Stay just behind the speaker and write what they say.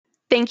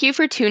Thank you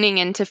for tuning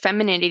in to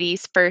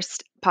Femininity's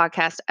first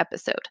podcast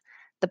episode,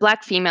 The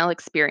Black Female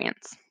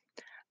Experience.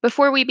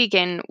 Before we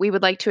begin, we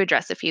would like to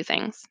address a few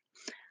things.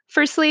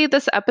 Firstly,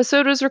 this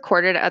episode was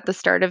recorded at the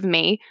start of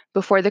May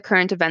before the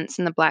current events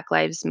in the Black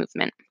Lives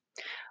Movement.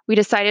 We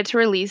decided to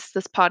release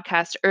this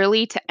podcast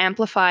early to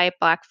amplify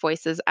Black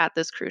voices at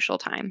this crucial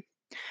time.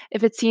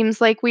 If it seems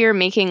like we are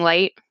making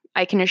light,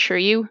 I can assure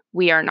you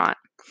we are not.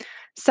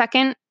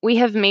 Second, we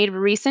have made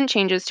recent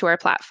changes to our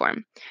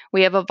platform.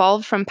 We have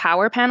evolved from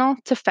Power Panel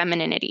to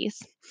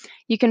Femininities.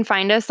 You can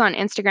find us on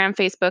Instagram,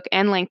 Facebook,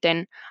 and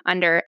LinkedIn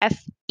under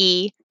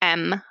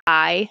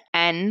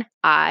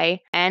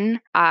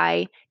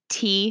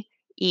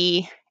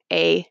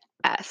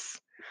FEMINITEAS.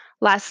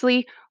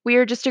 Lastly, we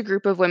are just a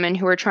group of women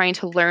who are trying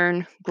to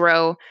learn,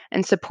 grow,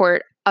 and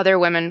support other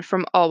women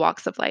from all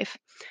walks of life.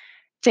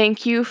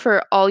 Thank you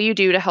for all you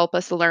do to help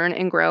us learn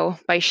and grow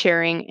by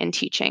sharing and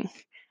teaching.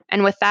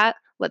 And with that,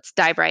 let's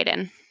dive right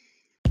in.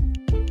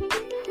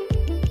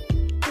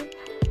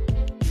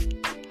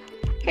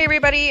 Hey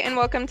everybody, and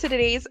welcome to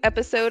today's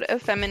episode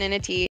of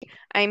Femininity.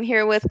 I'm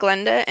here with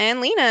Glenda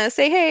and Lena.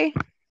 Say hey.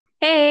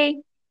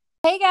 Hey.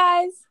 Hey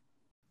guys.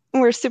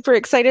 We're super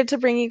excited to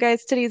bring you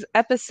guys today's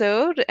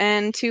episode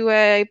and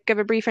to give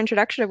a brief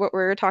introduction of what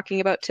we're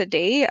talking about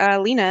today.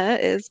 Lena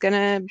is going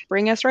to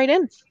bring us right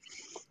in.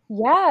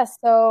 Yeah,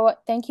 so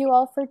thank you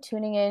all for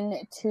tuning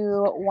in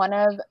to one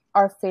of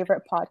our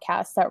favorite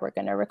podcasts that we're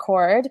going to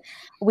record.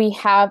 We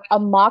have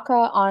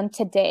Amaka on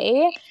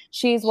today.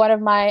 She's one of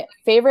my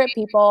favorite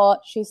people.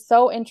 She's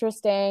so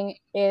interesting,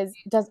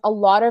 does a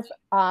lot of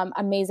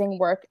amazing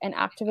work and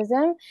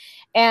activism.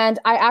 And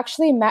I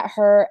actually met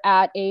her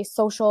at a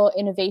social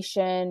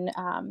innovation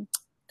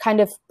kind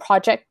of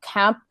project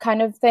camp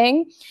kind of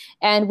thing.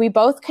 And we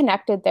both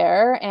connected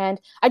there. And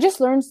I just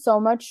learned so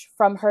much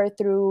from her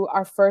through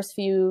our first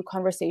few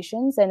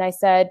conversations. And I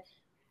said,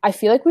 I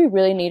feel like we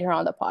really need her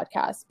on the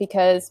podcast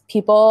because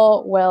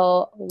people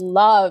will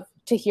love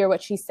to hear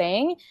what she's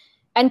saying.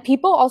 And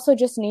people also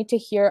just need to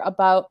hear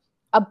about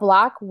a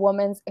Black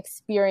woman's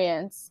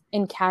experience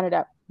in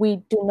Canada.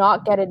 We do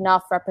not get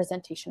enough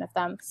representation of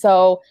them.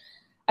 So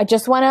I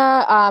just want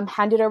to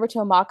hand it over to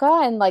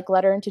Amaka and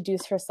let her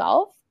introduce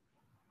herself.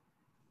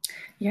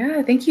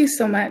 Yeah, thank you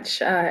so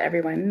much,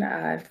 everyone,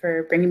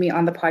 for bringing me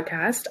on the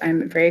podcast.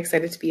 I'm very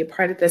excited to be a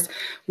part of this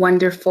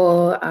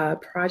wonderful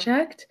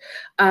project.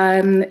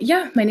 My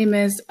name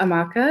is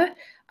Amaka.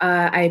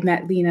 I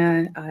met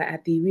Lena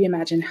at the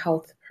Reimagine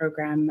Health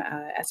program,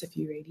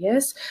 SFU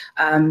Radius,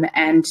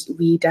 and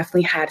we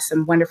definitely had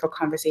some wonderful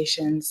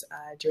conversations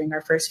during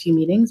our first few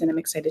meetings, and I'm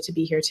excited to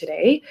be here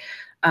today.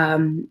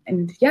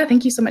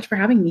 Thank you so much for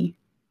having me.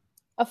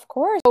 Of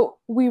course. So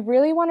we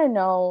really want to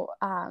know,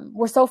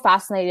 we're so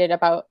fascinated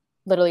about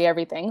literally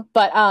everything,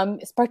 but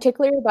it's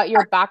particularly about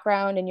your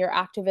background and your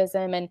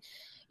activism and,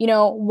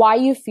 why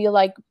you feel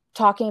like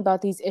talking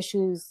about these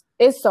issues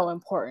is so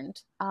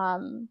important.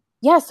 So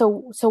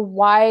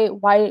why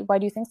do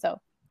you think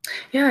so?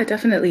 Yeah,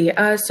 definitely.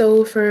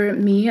 So for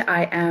me,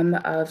 I am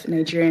of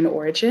Nigerian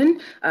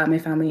origin. My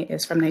family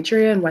is from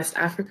Nigeria and West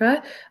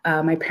Africa.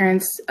 My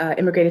parents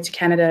immigrated to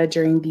Canada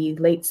during the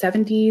late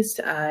 70s,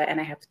 and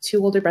I have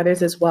two older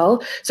brothers as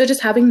well. So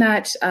just having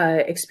that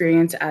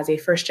experience as a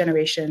first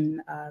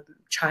generation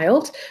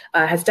child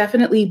has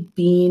definitely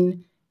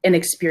been an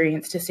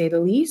experience, to say the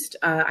least.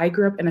 I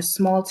grew up in a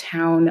small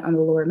town on the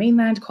Lower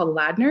Mainland called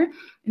Ladner.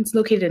 It's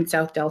located in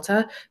South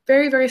Delta.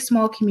 Very, very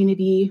small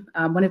community.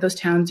 One of those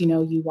towns,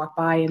 you walk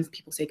by and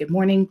people say good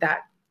morning,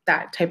 that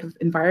type of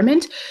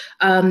environment.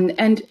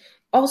 And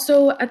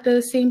also at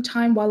the same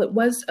time, while it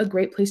was a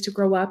great place to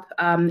grow up,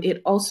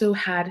 it also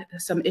had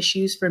some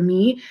issues for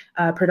me,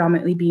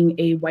 predominantly being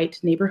a white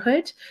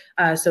neighborhood.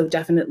 So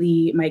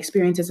definitely my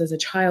experiences as a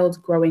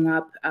child growing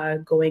up,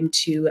 going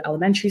to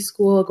elementary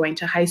school, going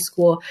to high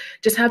school,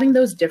 just having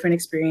those different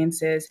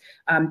experiences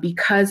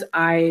because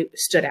I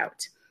stood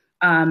out.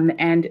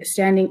 And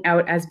standing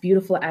out as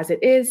beautiful as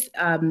it is,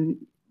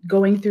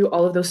 going through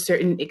all of those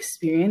certain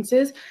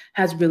experiences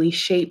has really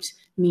shaped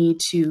me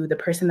to the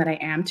person that I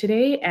am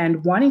today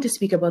and wanting to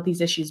speak about these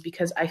issues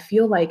because I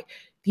feel like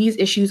these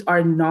issues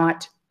are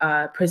not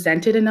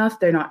presented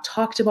enough. They're not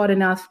talked about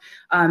enough.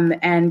 I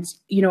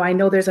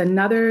know there's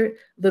another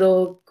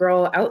little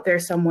girl out there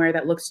somewhere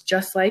that looks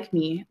just like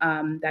me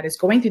that is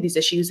going through these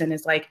issues and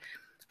is like,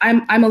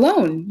 I'm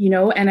alone,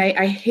 and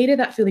I hated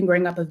that feeling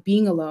growing up of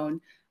being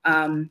alone.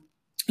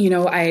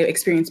 I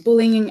experienced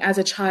bullying as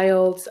a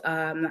child.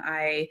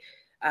 I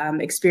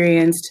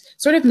experienced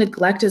sort of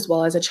neglect as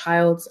well as a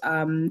child.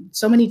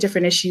 So many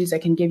different issues. I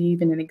can give you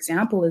even an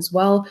example as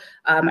well.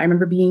 I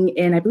remember being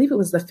in, I believe it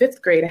was the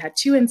 5th grade. I had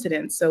 2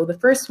 incidents. So the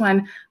first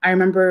one, I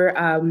remember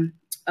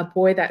a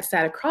boy that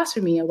sat across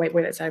from me, a white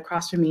boy that sat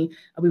across from me.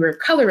 We were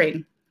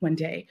coloring. one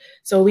day.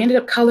 So we ended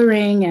up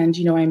coloring, and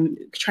I'm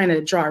trying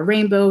to draw a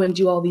rainbow and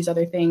do all these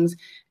other things.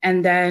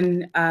 And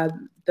then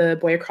the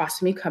boy across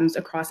from me comes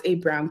across a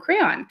brown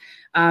crayon.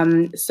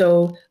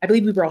 So I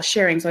believe we were all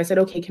sharing. So I said,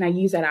 okay, can I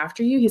use that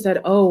after you? He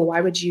said, oh,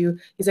 why would you?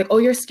 He's like, oh,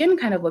 your skin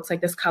kind of looks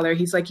like this color.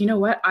 He's like, you know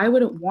what? I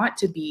wouldn't want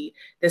to be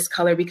this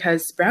color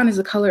because brown is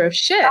the color of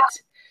shit.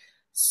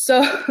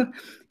 So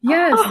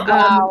yes.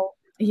 Wow.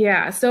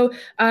 Yeah. So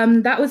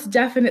that was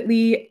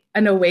definitely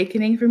an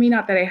awakening for me.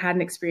 Not that I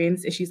hadn't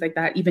experienced issues like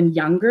that even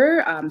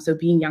younger. So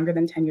being younger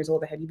than 10 years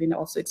old, I had even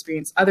also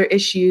experienced other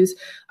issues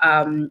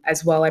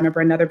as well. I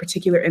remember another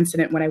particular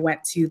incident when I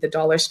went to the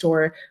dollar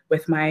store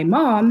with my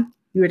mom.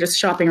 We were just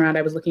shopping around.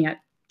 I was looking at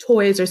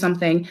toys or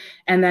something.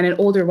 And then an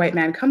older white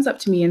man comes up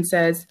to me and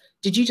says,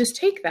 "Did you just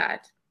take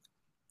that?"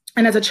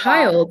 And as a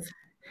child,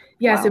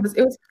 yes, Wow.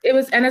 it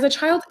was, and as a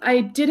child,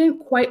 I didn't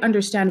quite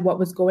understand what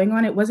was going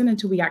on. It wasn't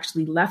until we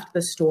actually left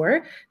the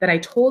store that I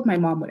told my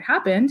mom what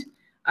happened.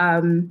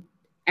 Um,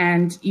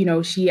 and,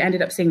 she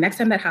ended up saying, next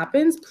time that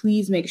happens,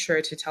 please make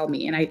sure to tell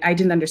me. And I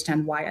didn't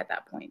understand why at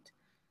that point.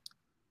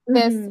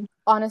 This Mhm.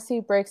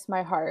 honestly breaks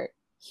my heart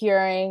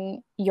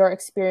hearing your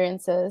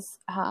experiences,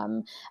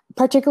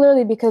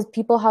 particularly because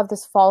people have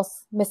this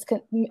false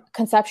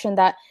misconception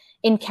that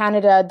in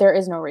Canada there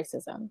is no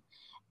racism.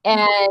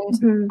 And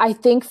Mhm. I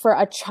think for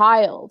a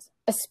child,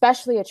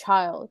 especially a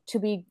child, to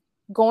be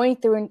going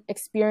through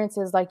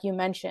experiences like you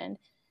mentioned,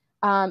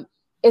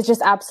 is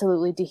just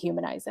absolutely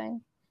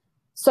dehumanizing.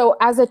 So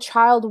as a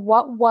child,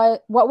 what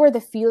were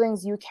the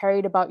feelings you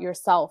carried about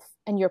yourself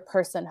and your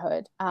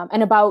personhood,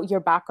 and about your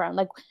background?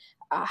 Like,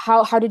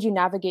 how did you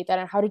navigate that,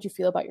 and how did you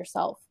feel about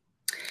yourself?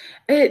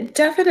 It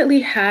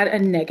definitely had a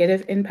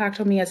negative impact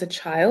on me as a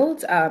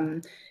child.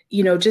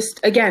 Just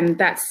again,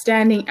 that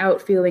standing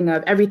out feeling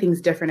of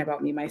everything's different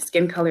about me. My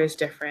skin color is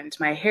different.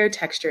 My hair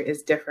texture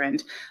is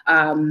different.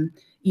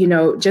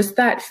 Just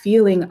that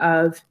feeling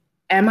of,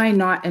 am I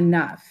not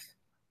enough?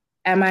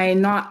 Am I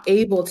not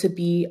able to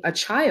be a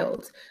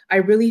child? I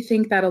really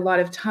think that a lot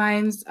of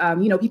times,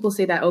 people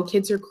say that, oh,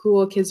 kids are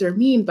cruel, kids are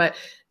mean, but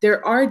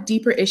there are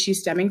deeper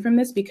issues stemming from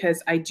this,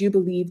 because I do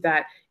believe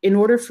that in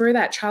order for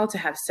that child to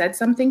have said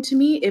something to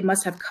me, it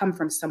must have come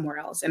from somewhere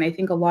else. And I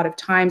think a lot of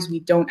times we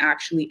don't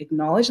actually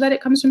acknowledge that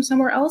it comes from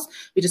somewhere else.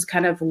 We just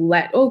kind of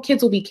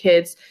kids will be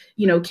kids,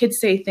 kids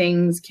say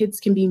things, kids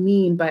can be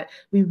mean, but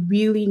we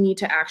really need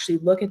to actually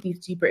look at these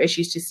deeper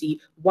issues to see,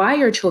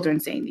 why are children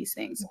saying these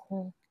things?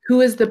 Mm-hmm. Who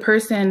is the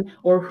person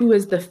or who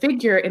is the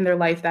figure in their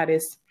life that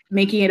is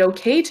making it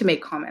okay to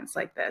make comments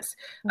like this?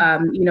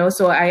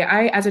 So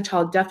I, as a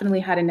child, definitely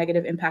had a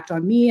negative impact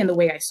on me and the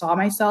way I saw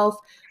myself.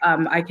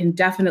 I can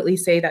definitely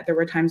say that there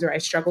were times where I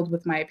struggled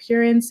with my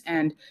appearance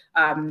and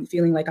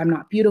feeling like I'm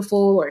not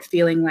beautiful, or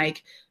feeling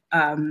like,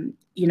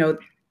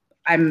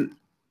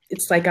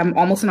 it's like I'm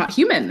almost not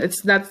human.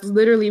 That's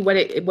literally what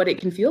it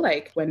can feel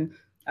like when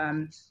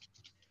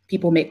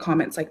people make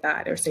comments like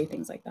that or say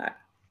things like that.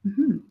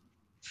 Mm-hmm.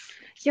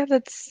 Yeah,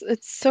 it's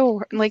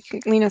so, like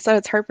Lena said,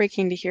 it's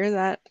heartbreaking to hear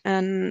that.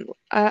 And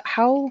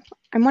I'm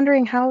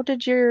wondering, how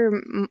did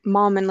your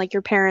mom and like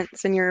your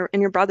parents and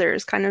your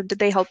brothers kind of, did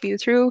they help you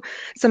through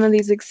some of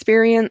these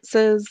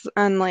experiences,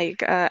 and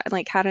like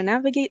how to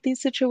navigate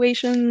these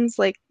situations,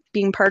 like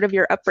being part of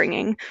your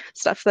upbringing,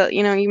 stuff that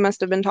you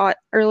must have been taught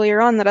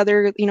earlier on that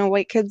other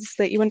white kids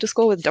that you went to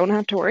school with don't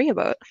have to worry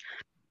about?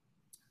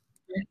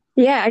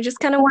 Yeah, I just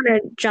kind of want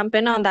to jump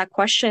in on that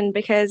question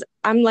because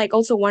I'm like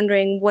also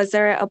wondering, was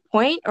there a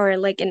point or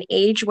like an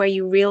age where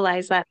you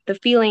realized that the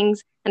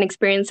feelings and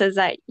experiences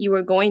that you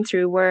were going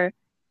through were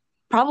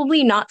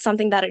probably not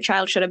something that a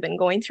child should have been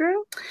going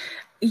through?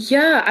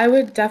 Yeah, I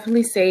would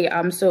definitely say,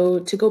 so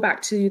to go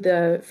back to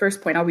the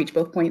first point, I'll reach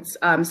both points.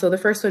 So the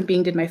first one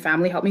being, did my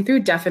family help me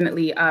through?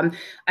 Definitely.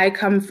 I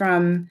come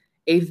from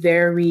a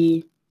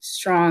very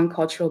strong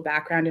cultural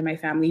background in my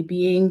family.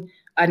 Being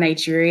a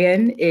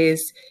Nigerian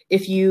is,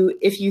 if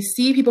you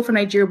see people from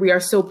Nigeria, we are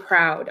so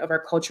proud of our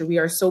culture. We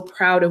are so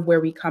proud of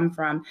where we come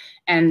from.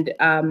 And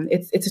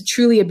it's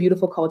truly a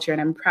beautiful culture.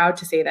 And I'm proud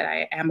to say that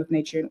I am of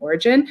Nigerian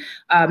origin.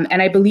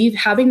 And I believe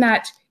having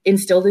that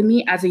instilled in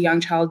me as a young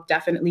child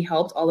definitely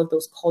helped. All of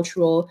those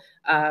cultural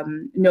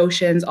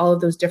notions, all of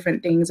those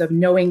different things of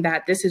knowing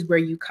that this is where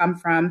you come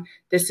from,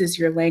 this is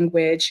your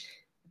language,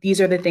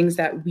 these are the things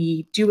that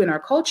we do in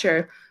our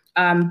culture.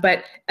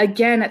 But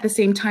again, at the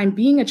same time,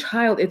 being a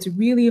child, it's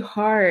really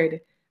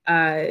hard.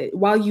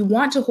 While you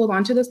want to hold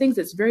on to those things,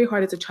 it's very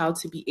hard as a child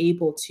to be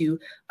able to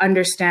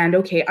understand,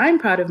 okay, I'm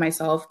proud of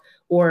myself,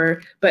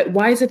 but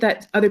why is it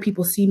that other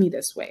people see me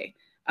this way?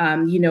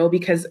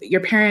 Because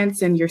your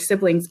parents and your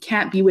siblings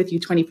can't be with you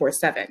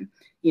 24/7.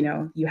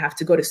 You have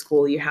to go to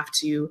school, you have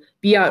to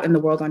be out in the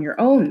world on your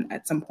own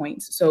at some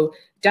point. So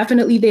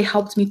definitely they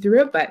helped me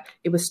through it, but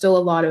it was still a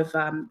lot of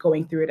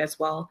going through it as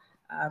well.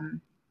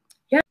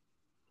 Yeah.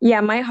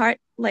 Yeah, my heart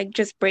like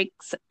just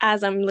breaks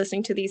as I'm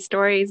listening to these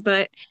stories,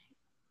 but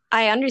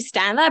I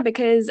understand that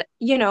because,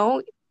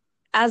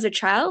 as a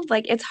child,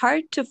 like it's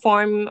hard to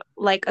form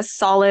like a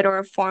solid or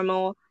a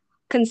formal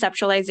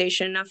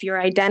conceptualization of your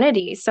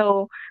identity.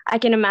 So I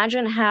can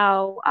imagine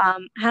how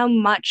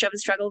much of a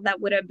struggle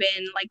that would have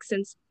been, like,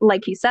 since,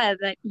 like you said,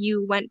 that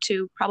you went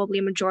to probably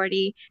a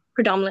majority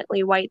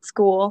predominantly white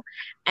school,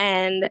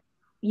 and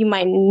you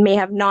may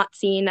have not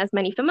seen as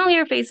many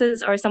familiar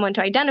faces or someone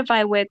to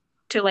identify with,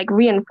 to like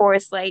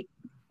reinforce like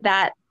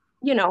that,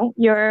 you know,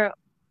 you're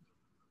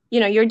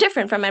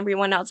different from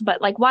everyone else,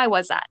 but like, why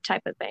was that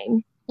type of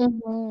thing?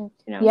 Mm-hmm.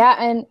 You know? Yeah,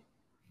 and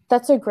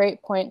that's a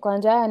great point,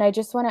 Glenda. And I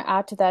just want to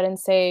add to that and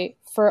say,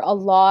 for a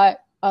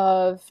lot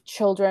of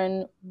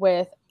children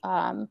with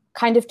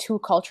kind of two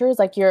cultures,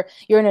 like you're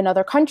in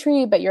another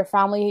country, but your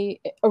family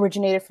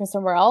originated from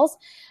somewhere else,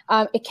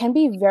 it can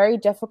be very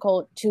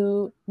difficult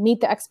to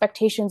meet the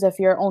expectations of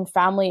your own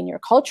family and your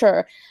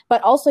culture.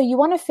 But also, you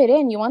want to fit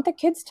in. You want the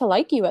kids to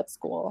like you at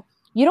school.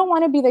 You don't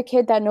want to be the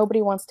kid that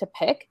nobody wants to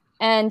pick.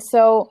 And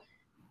so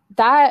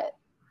that,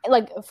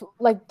 like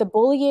the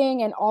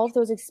bullying and all of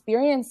those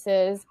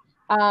experiences,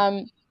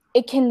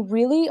 it can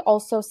really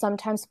also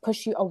sometimes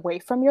push you away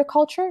from your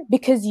culture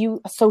because you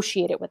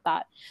associate it with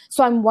that.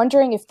 So I'm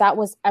wondering if that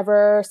was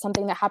ever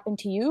something that happened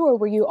to you, or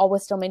were you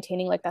always still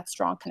maintaining like that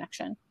strong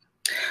connection?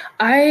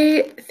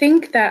 I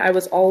think that I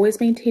was always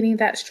maintaining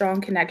that strong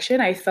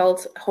connection. I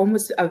felt home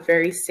was a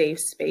very safe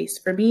space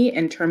for me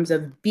in terms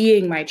of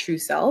being my true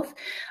self.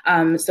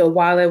 So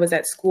while I was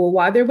at school,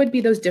 while there would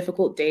be those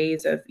difficult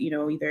days of, you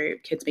know, either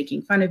kids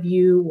making fun of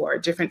you or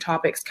different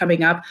topics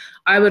coming up,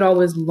 I would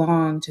always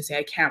long to say,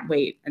 I can't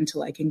wait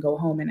until I can go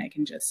home and I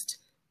can just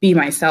be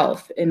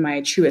myself in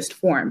my truest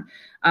form.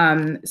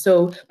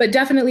 But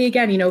definitely,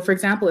 again, you know, for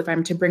example, if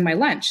I'm to bring my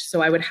lunch,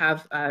 so I would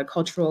have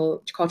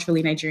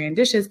culturally Nigerian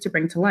dishes to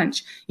bring to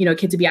lunch. You know,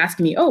 kids would be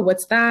asking me, "Oh,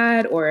 what's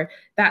that?" or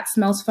 "That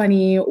smells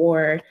funny,"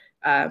 or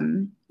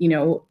you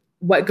know,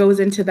 what goes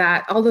into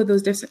that? All of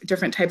those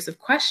different types of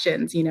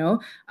questions. You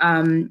know,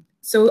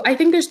 so I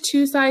think there's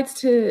two sides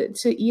to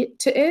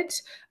it.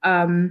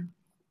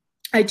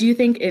 I do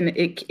think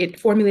it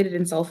formulated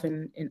itself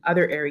in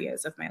other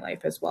areas of my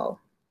life as well.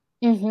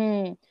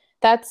 Mm-hmm.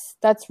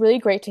 That's really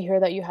great to hear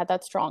that you had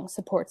that strong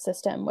support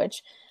system,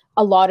 which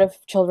a lot of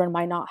children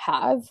might not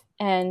have,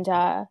 and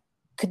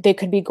they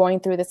could be going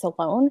through this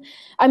alone.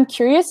 I'm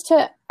curious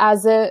to,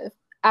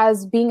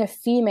 as being a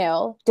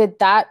female, did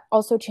that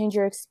also change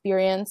your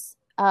experience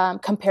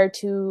compared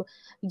to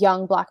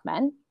young Black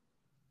men?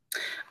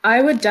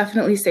 I would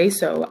definitely say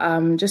so.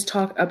 Just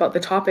talk about the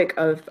topic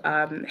of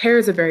hair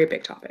is a very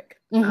big topic.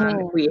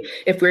 Mm-hmm.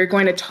 If we're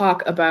going to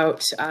talk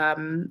about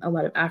a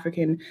lot of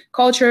African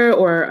culture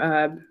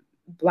or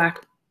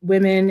Black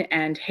women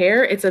and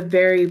hair, it's a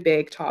very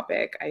big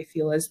topic. I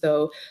feel as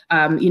though,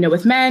 you know,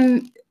 with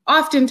men,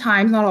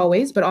 oftentimes, not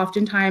always, but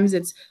oftentimes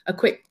it's a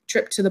quick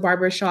trip to the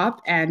barber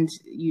shop and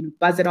you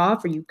buzz it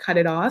off or you cut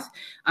it off,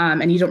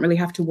 and you don't really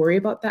have to worry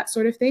about that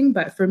sort of thing.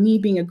 But for me,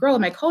 being a girl,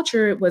 my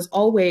culture was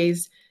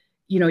always,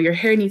 you know, your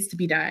hair needs to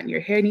be done.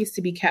 Your hair needs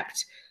to be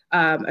kept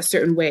a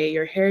certain way.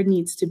 Your hair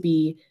needs to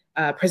be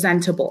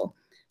presentable.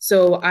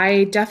 So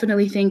I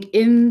definitely think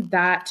in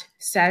that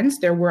sense,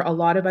 there were a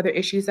lot of other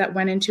issues that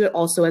went into it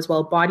also as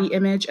well, body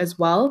image as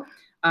well.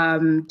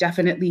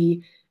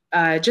 Definitely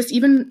just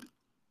even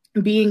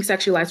being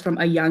sexualized from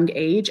a young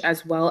age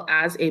as well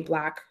as a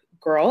Black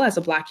girl, as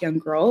a Black young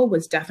girl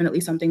was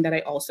definitely something that I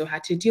also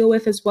had to deal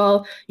with as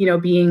well. You know,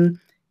 being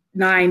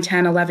 9,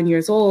 10, 11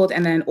 years old,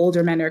 and then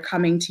older men are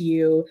coming to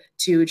you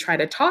to try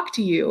to talk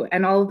to you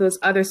and all of those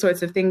other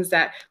sorts of things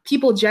that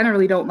people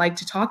generally don't like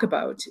to talk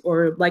about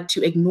or like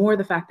to ignore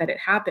the fact that it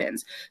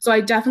happens. So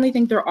I definitely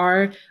think there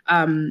are,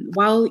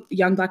 while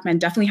young Black men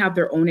definitely have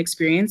their own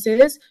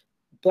experiences,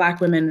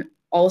 Black women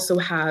also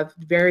have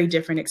very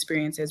different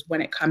experiences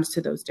when it comes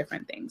to those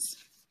different things.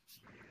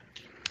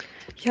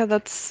 Yeah,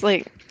 that's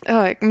like,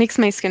 oh, it makes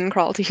my skin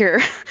crawl to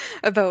hear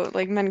about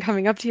like men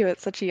coming up to you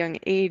at such a young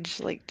age.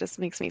 Like, just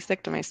makes me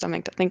sick to my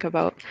stomach to think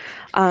about.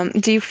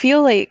 Do you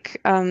feel like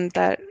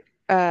that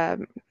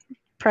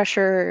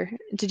pressure?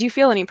 Did you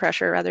feel any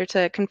pressure rather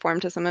to conform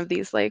to some of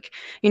these like,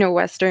 you know,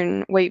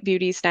 Western white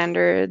beauty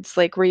standards?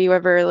 Like, were you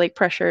ever like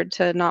pressured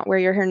to not wear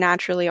your hair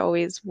naturally,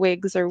 always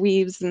wigs or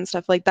weaves and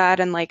stuff like that?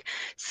 And like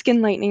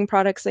skin lightening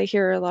products, I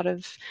hear a lot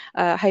of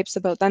hypes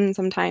about them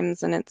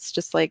sometimes, and it's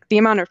just like the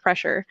amount of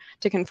pressure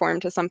to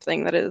conform to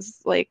something that is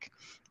like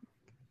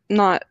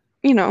not,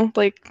 you know,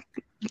 like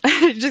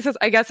just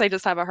I guess I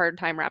just have a hard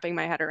time wrapping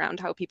my head around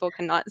how people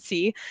cannot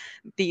see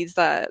these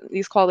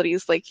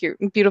qualities, like your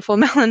beautiful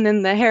melanin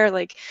in the hair,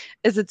 like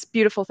is its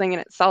beautiful thing in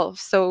itself.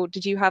 So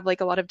did you have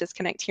like a lot of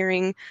disconnect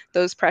hearing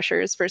those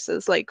pressures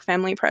versus like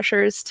family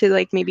pressures to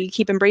like maybe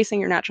keep embracing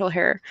your natural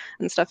hair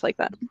and stuff like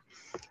that?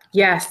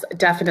 Yes,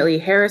 definitely.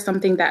 Hair is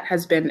something that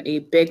has been a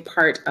big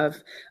part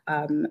of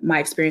my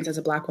experience as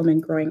a Black woman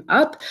growing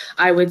up.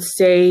 I would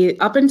say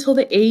up until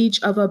the age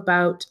of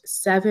about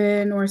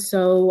 7 or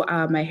so,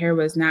 my hair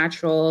was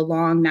natural,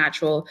 long,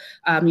 natural,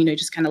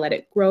 just kind of let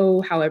it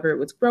grow however it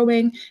was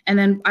growing. And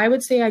then I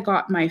would say I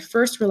got my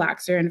first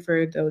relaxer. And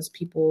for those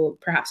people,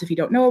 perhaps if you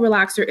don't know, a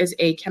relaxer is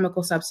a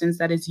chemical substance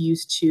that is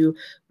used to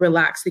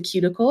relax the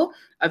cuticle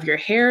of your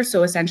hair.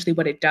 So essentially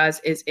what it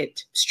does is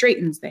it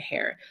straightens the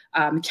hair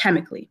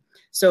chemically.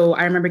 So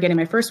I remember getting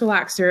my first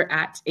relaxer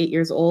at 8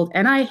 years old,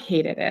 and I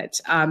hated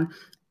it.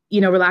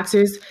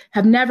 Relaxers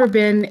have never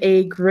been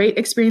a great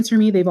experience for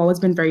me. They've always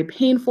been very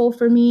painful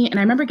for me. And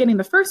I remember getting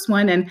the first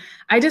one, and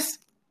I just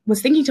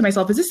was thinking to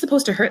myself, is this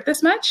supposed to hurt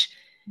this much?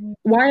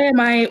 Why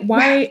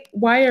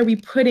are we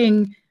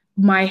putting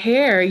my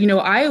hair?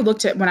 I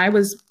looked at, when I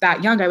was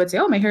that young, I would say,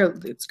 oh, my hair,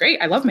 it's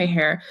great. I love my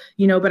hair,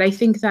 but I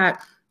think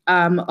that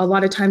a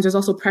lot of times there's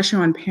also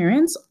pressure on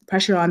parents,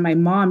 pressure on my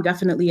mom,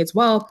 definitely as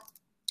well.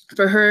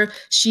 For her,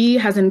 she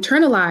has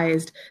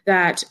internalized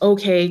that,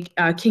 okay,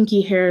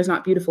 kinky hair is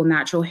not beautiful.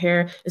 Natural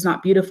hair is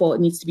not beautiful. It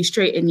needs to be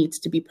straight. It needs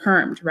to be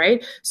permed,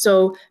 right?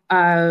 So,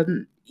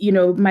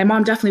 my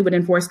mom definitely would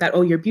enforce that,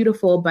 oh, you're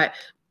beautiful. But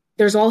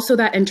there's also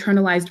that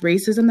internalized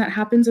racism that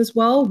happens as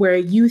well, where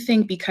you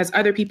think because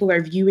other people are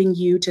viewing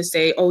you to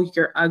say, oh,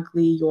 you're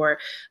ugly, your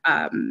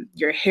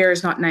hair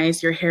is not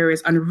nice, your hair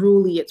is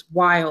unruly, it's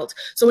wild.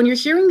 So when you're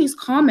hearing these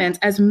comments,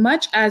 as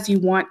much as you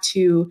want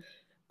to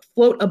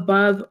float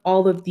above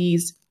all of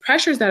these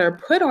pressures that are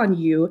put on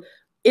you,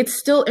 it's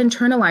still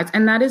internalized.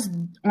 And that is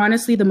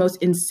honestly the most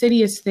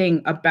insidious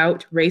thing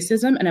about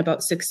racism and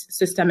about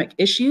systemic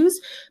issues,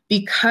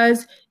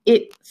 because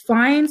it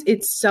finds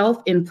itself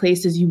in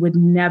places you would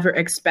never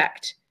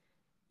expect.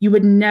 You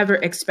would never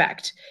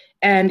expect.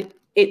 And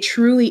it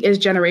truly is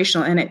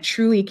generational, and it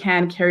truly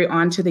can carry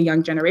on to the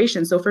young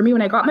generation. So for me,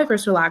 when I got my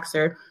first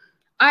relaxer,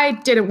 I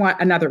didn't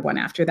want another one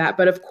after that.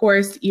 But of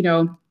course,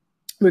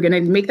 we're going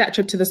to make that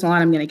trip to the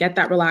salon. I'm going to get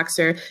that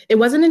relaxer. It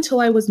wasn't until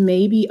I was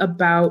maybe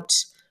about,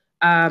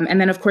 and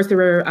then of course there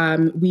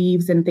were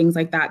weaves and things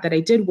like that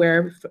I did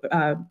wear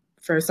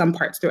for some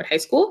parts throughout high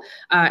school.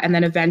 And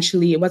then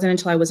eventually it wasn't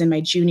until I was in my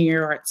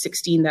junior or at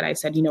 16 that I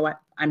said, you know what,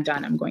 I'm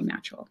done. I'm going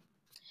natural.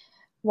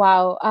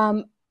 Wow.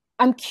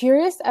 I'm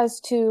curious as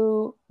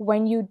to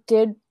when you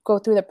did go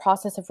through the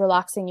process of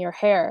relaxing your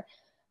hair,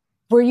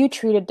 were you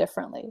treated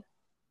differently?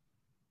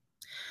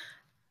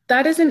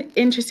 That is an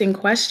interesting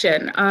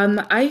question.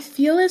 I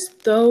feel as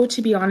though,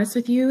 to be honest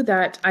with you,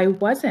 that I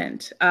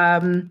wasn't.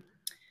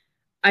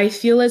 I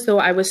feel as though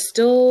I was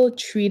still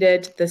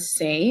treated the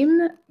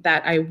same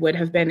that I would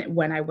have been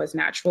when I was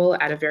natural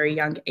at a very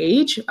young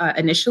age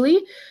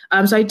initially.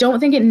 So I don't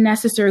think it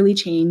necessarily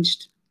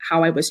changed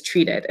how I was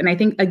treated. And I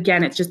think,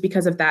 again, it's just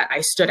because of that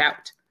I stood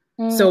out.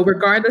 So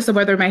regardless of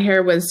whether my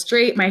hair was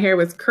straight, my hair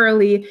was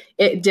curly,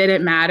 it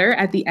didn't matter.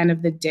 At the end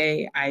of the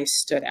day, I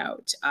stood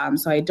out.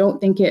 So I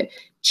don't think it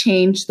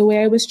changed the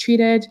way I was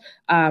treated.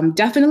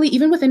 Definitely,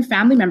 even within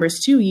family members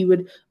too, you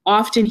would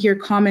often hear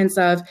comments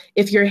of,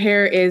 if your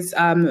hair is,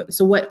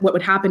 so what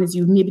would happen is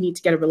you maybe need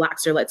to get a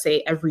relaxer, let's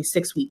say every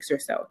 6 weeks or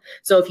so.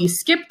 So if you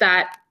skip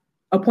that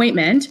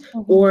appointment,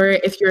 or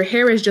if your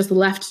hair is just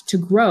left to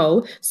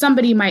grow,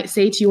 somebody might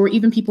say to you, or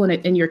even people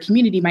in your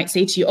community might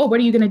say to you, oh, what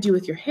are you going to do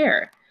with your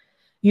hair?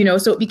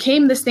 So it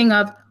became this thing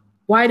of,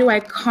 why do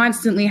I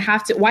constantly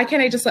why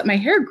can't I just let my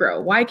hair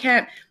grow? Why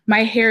can't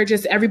my hair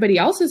everybody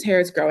else's hair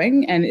is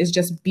growing and is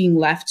just being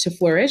left to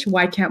flourish?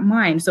 Why can't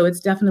mine? So it's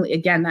definitely,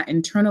 again, that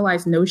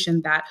internalized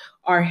notion that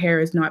our hair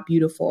is not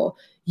beautiful.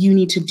 You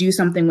need to do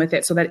something with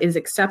it so that it is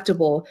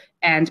acceptable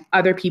and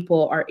other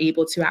people are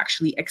able to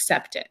actually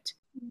accept it.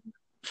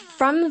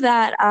 From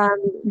that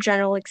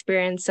general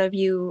experience of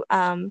you,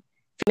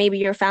 maybe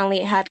your family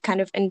had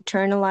kind of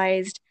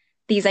internalized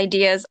these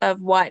ideas of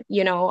what,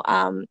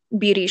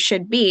 beauty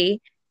should be.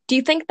 Do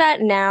you think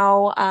that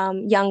now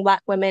young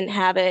Black women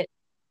have it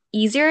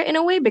easier in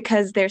a way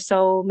because they're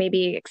so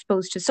maybe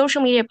exposed to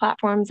social media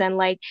platforms and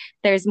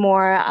there's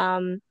more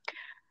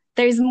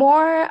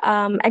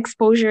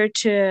exposure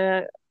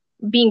to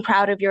being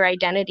proud of your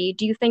identity?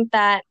 Do you think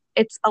that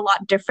it's a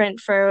lot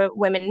different for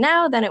women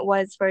now than it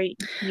was for you?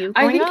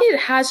 I think it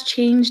has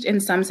changed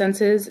in some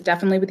senses,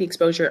 definitely with the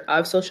exposure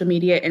of social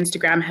media.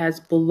 Instagram has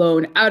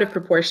blown out of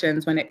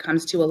proportions when it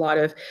comes to a lot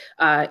of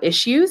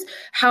issues.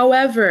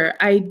 However,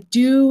 I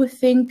do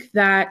think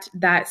that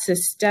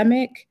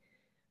systemic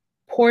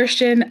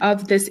portion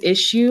of this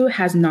issue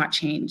has not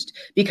changed,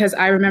 because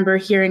I remember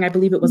hearing, I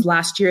believe it was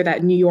last year,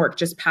 that New York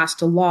just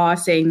passed a law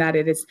saying that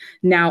it is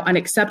now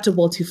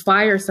unacceptable to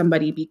fire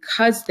somebody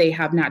because they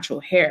have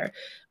natural hair,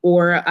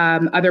 or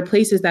other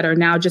places that are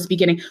now just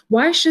beginning.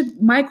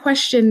 My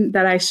question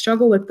that I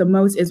struggle with the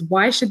most is,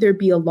 why should there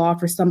be a law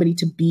for somebody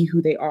to be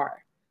who they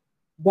are?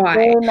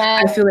 Why?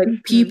 I feel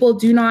like people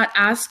do not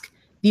ask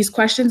these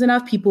questions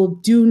enough. People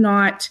do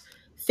not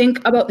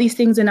think about these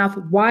things enough.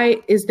 Why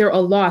is there a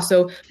law?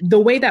 So the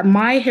way that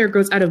my hair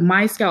grows out of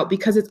my scalp,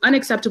 because it's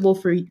unacceptable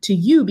to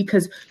you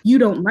because you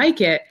don't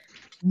like it,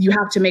 you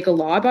have to make a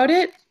law about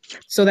it.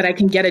 so that I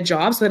can get a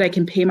job, so that I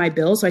can pay my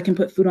bills, so I can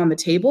put food on the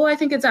table, I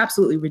think it's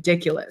absolutely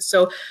ridiculous.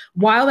 So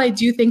while I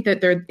do think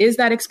that there is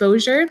that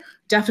exposure,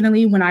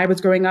 definitely when I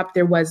was growing up,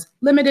 there was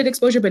limited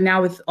exposure, but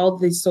now with all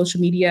these social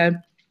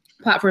media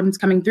platforms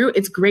coming through,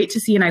 it's great to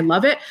see and I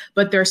love it,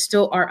 but there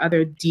still are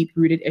other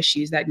deep-rooted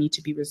issues that need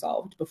to be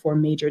resolved before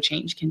major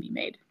change can be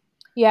made.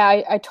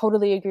 Yeah, I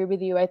totally agree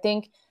with you. I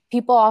think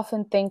people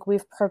often think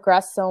we've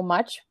progressed so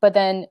much, but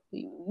then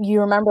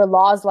you remember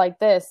laws like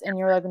this and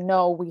you're like,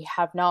 no, we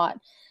have not.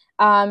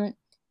 I'm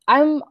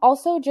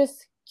also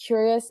just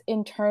curious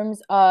in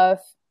terms of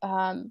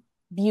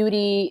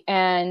beauty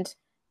and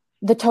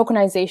the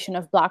tokenization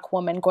of Black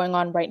women going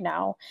on right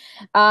now.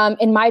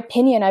 In my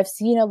opinion, I've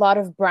seen a lot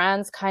of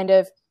brands kind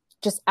of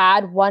just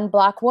add one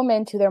Black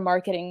woman to their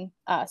marketing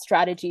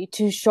strategy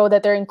to show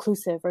that they're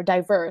inclusive or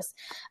diverse.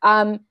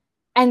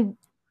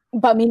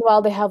 But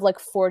meanwhile, they have like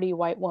 40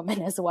 white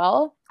women as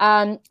well.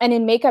 And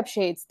in makeup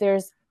shades,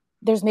 there's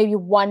maybe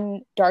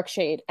one dark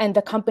shade, and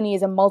the company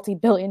is a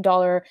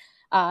multi-billion-dollar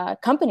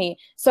company.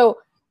 So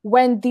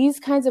when these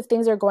kinds of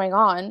things are going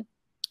on,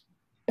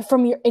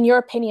 in your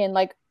opinion,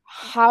 like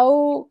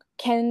how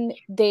can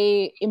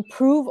they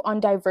improve on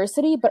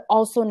diversity, but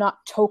also not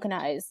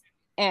tokenize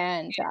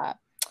and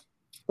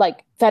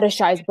like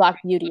fetishize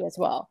Black beauty as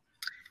well?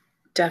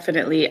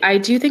 Definitely. I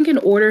do think in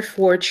order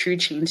for true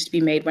change to be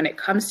made when it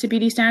comes to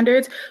beauty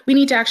standards, we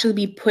need to actually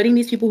be putting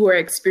these people who are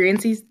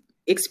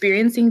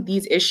experiencing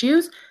these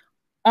issues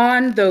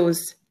on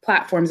those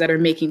platforms that are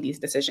making these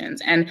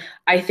decisions. And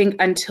I think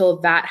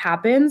until that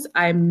happens,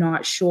 I'm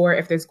not sure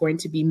if there's going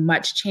to be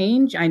much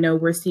change. I know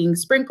we're seeing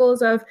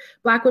sprinkles of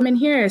Black women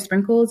here,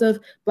 sprinkles of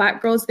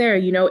Black girls there.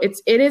 You know, it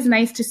is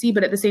nice to see,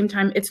 but at the same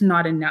time, it's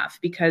not enough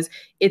because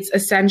it's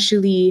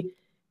essentially,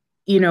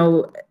 you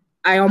know,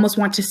 I almost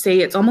want to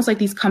say it's almost like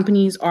these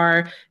companies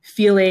are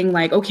feeling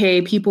like,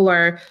 okay, people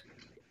are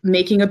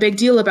making a big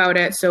deal about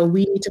it, so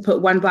we need to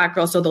put one Black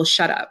girl so they'll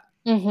shut up.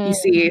 Mm-hmm. You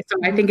see, so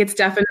I think it's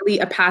definitely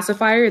a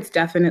pacifier. It's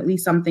definitely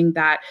something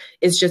that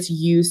is just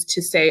used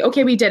to say,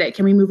 okay, we did it.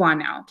 Can we move on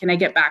now? Can I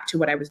get back to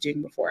what I was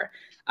doing before?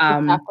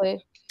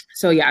 Exactly.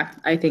 So yeah,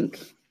 I think.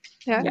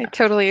 Yeah, I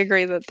totally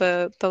agree that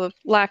the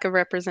lack of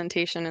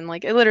representation and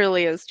like it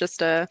literally is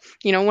just a,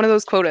 you know, one of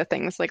those quota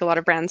things. Like a lot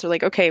of brands are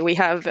like, okay, we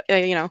have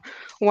you know,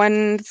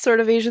 one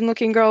sort of Asian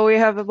looking girl, we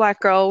have a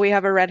Black girl, we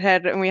have a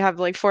redhead, and we have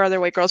like 4 other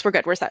white girls. We're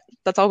good. We're set.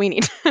 That's all we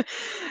need.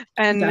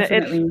 And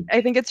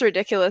I think it's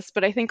ridiculous.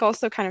 But I think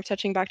also kind of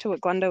touching back to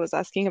what Glenda was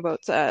asking about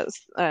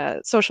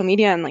social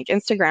media and like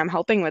Instagram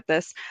helping with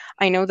this.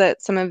 I know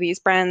that some of these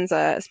brands,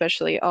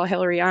 especially All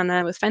Hail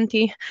Rihanna with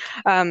Fenty,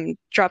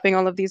 dropping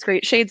all of these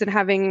great shades and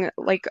having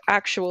like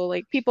actual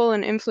like people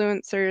and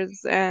influencers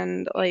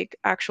and like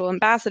actual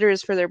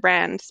ambassadors for their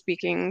brand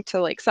speaking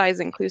to like size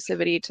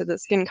inclusivity to the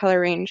skin color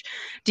range.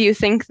 Do you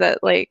think that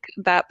like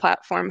that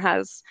platform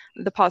has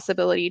the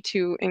possibility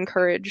to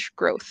encourage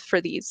growth for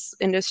these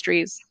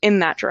industries in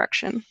that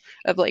direction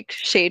of like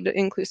shade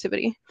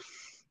inclusivity?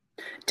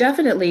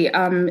 Definitely.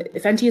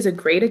 Fenty is a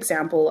great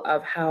example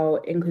of how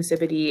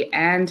inclusivity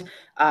and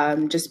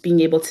just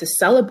being able to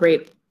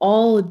celebrate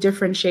all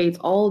different shades,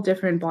 all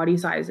different body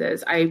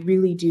sizes. I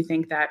really do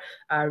think that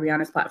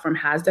Rihanna's platform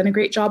has done a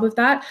great job of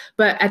that.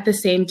 But at the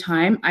same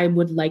time, I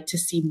would like to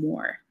see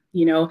more.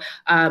 You know,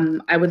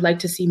 I would like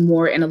to see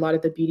more in a lot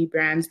of the beauty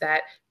brands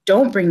that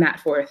don't bring that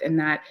forth and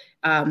that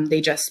they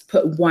just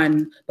put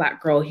one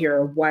Black girl here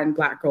or one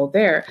Black girl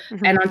there.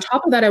 Mm-hmm. And on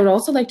top of that, I would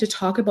also like to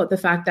talk about the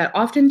fact that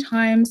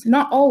oftentimes,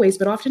 not always,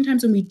 but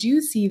oftentimes when we do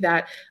see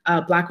that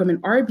Black women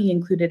are being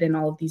included in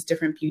all of these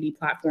different beauty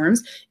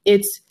platforms,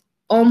 it's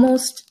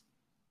almost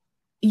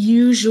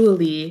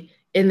usually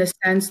in the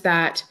sense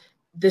that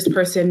this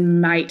person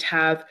might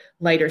have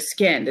lighter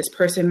skin. This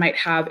person might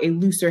have a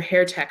looser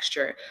hair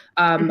texture.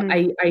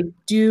 I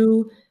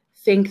do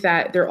think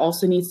that there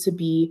also needs to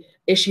be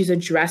issues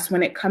addressed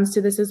when it comes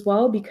to this as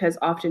well, because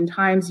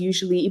oftentimes,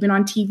 usually even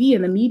on TV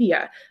and the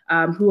media,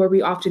 who are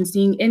we often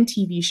seeing in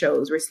TV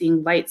shows? We're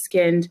seeing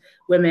light-skinned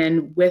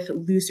women with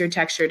looser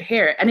textured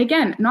hair. And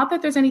again, not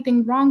that there's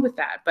anything wrong with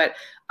that, but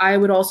I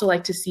would also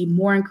like to see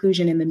more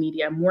inclusion in the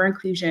media, more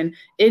inclusion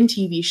in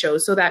TV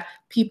shows so that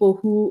people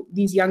who,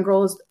 these young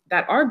girls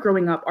that are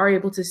growing up are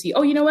able to see,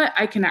 oh, you know what,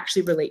 I can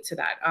actually relate to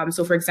that.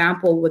 So for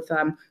example, with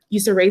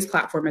Issa Rae's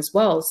platform as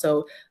well.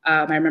 So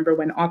I remember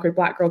when Awkward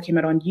Black Girl came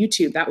out on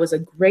YouTube, that was a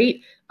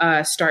great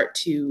start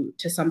to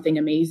something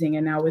amazing.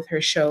 And now with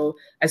her show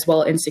as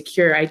well,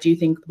 Insecure, I do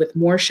think with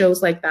more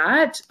shows like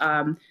that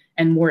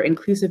and more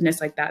inclusiveness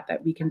like that,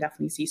 that we can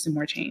definitely see some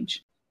more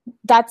change.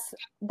 That's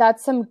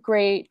some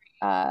great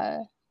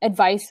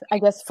advice, I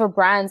guess, for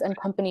brands and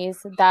companies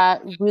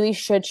that really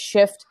should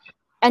shift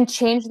and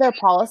change their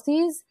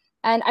policies.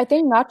 And I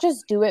think not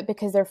just do it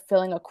because they're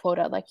filling a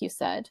quota, like you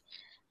said.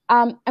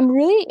 I'm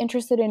really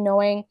interested in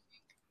knowing,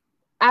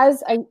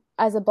 as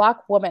a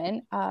Black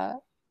woman,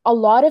 a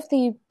lot of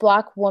the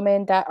Black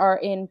women that are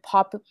in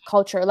pop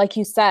culture, like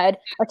you said,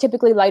 are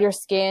typically lighter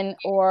skin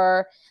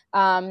or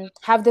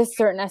have this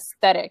certain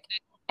aesthetic.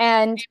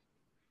 And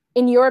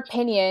in your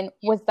opinion,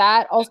 was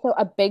that also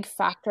a big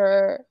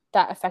factor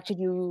that affected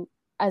you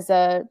as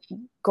a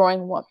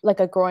growing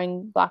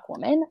Black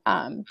woman,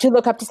 to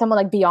look up to someone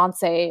like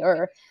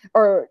Beyonce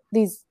or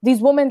these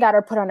women that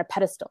are put on a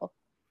pedestal?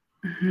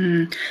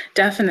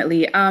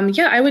 Definitely.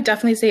 Yeah, I would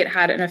definitely say it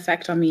had an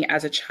effect on me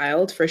as a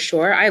child, for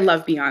sure. I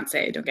love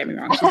Beyonce, don't get me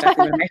wrong. She's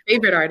definitely one of my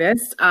favorite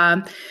artists.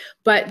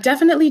 But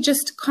definitely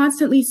just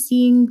constantly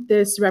seeing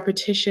this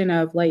repetition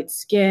of light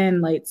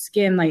skin, light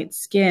skin, light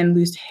skin,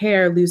 loose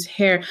hair, loose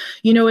hair.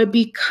 It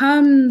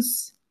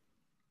becomes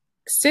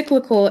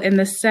cyclical in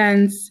the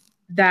sense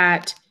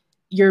that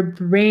you're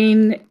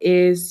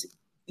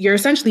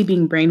essentially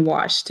being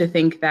brainwashed to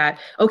think that,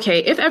 okay,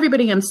 if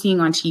everybody I'm seeing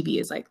on TV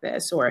is like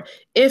this, or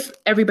if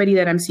everybody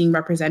that I'm seeing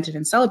represented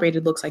and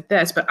celebrated looks like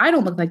this, but I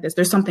don't look like this,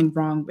 there's something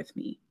wrong with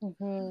me.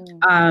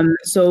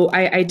 So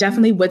I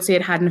definitely would say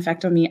it had an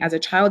effect on me as a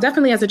child.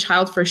 Definitely as a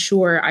child, for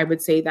sure, I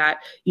would say that,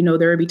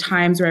 there would be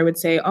times where I would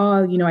say,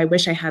 oh, I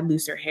wish I had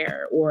looser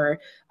hair,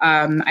 or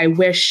I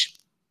wish,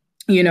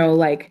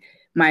 like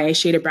my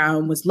shade of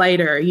brown was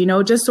lighter,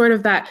 just sort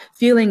of that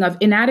feeling of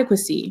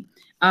inadequacy.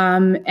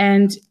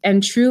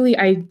 And truly,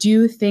 I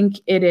do think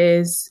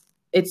it's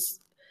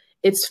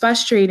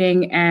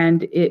frustrating,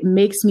 and it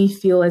makes me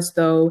feel as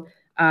though,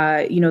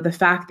 the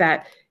fact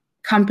that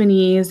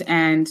companies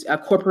and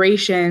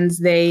corporations,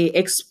 they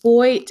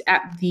exploit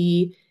at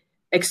the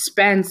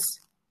expense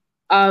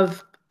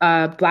of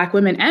Black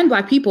women and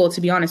Black people,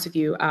 to be honest with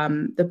you.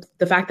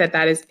 The fact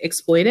that is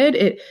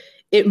exploited,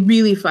 it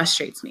really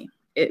frustrates me.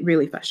 It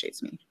really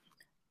frustrates me.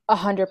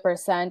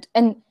 100%.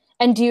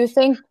 And do you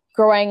think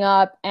growing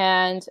up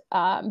and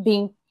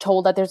being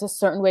told that there's a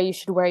certain way you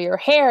should wear your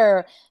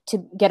hair to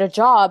get a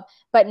job,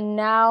 but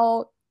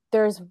now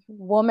there's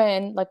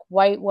women, like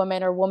white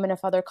women or women of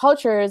other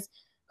cultures,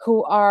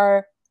 who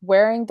are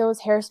wearing those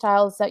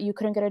hairstyles that you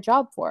couldn't get a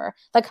job for?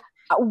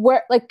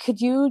 Could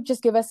you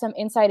just give us some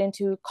insight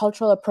into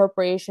cultural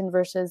appropriation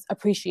versus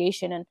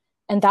appreciation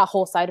and that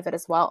whole side of it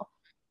as well?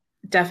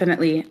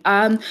 Definitely.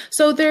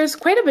 So there's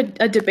quite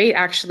a debate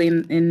actually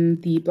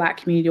in the Black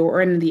community, or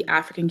in the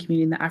African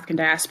community, in the African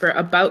diaspora,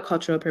 about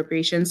cultural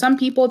appropriation. Some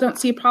people don't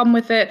see a problem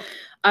with it.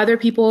 Other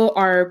people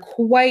are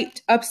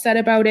quite upset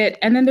about it.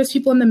 And then there's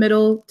people in the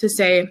middle to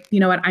say, you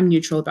know what, I'm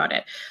neutral about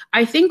it.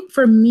 I think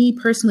for me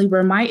personally,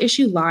 where my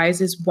issue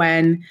lies is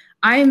when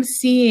I'm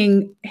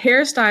seeing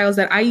hairstyles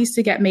that I used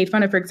to get made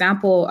fun of. For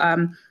example,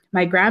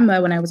 my grandma,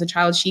 when I was a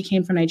child, she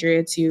came from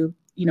Nigeria to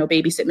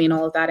babysit me and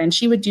all of that. And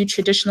she would do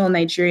traditional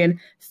Nigerian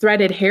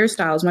threaded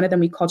hairstyles. One of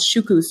them we called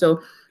shuku. So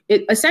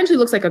it essentially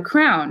looks like a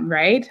crown,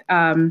 right?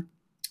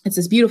 It's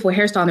this beautiful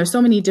hairstyle, and there's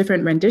so many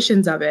different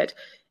renditions of it.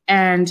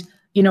 And,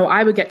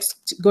 I would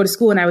go to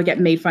school and I would get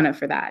made fun of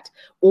for that.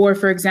 Or,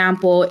 for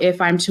example,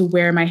 if I'm to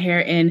wear my hair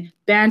in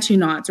Bantu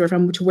knots, or if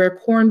I'm to wear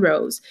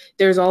cornrows,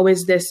 there's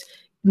always this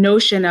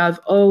notion of,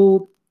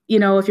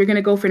 if you're going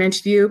to go for an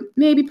interview,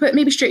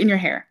 maybe straighten your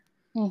hair.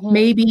 Mm-hmm.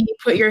 Maybe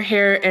put your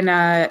hair in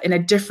a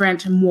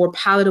different, more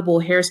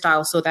palatable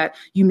hairstyle so that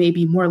you may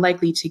be more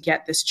likely to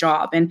get this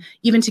job. And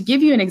even to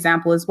give you an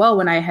example as well,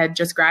 when I had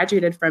just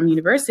graduated from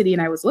university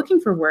and I was looking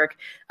for work,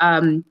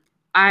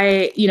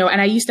 I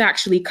used to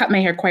actually cut my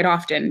hair quite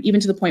often,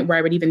 even to the point where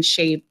I would even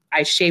shave.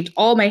 I shaved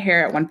all my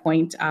hair at one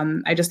point.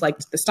 I just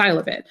liked the style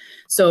of it.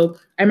 So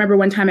I remember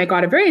one time I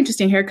got a very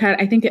interesting haircut.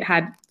 I think it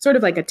had sort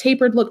of like a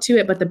tapered look to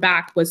it, but the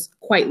back was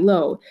quite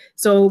low.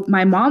 So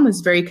my mom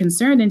was very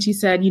concerned, and she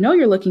said,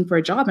 you're looking for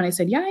a job. And I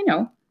said, yeah, I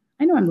know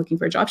I'm looking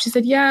for a job. She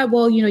said, yeah,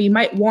 well, you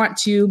might want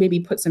to maybe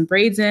put some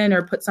braids in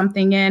or put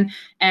something in.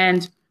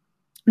 And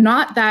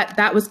not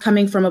that was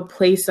coming from a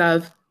place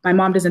of, my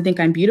mom doesn't think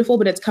I'm beautiful,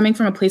 but it's coming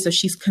from a place of,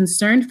 she's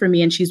concerned for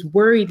me, and she's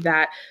worried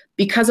that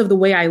because of the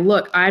way I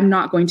look, I'm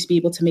not going to be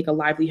able to make a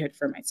livelihood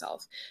for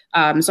myself.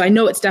 So I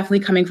know it's definitely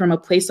coming from a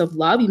place of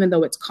love, even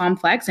though it's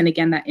complex. And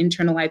again, that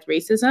internalized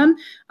racism.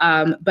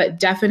 But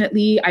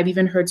definitely, I've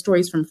even heard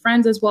stories from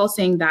friends as well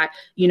saying that,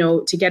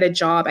 to get a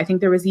job, I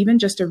think there was even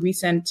just a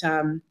recent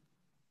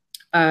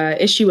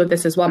issue of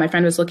this as well. My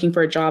friend was looking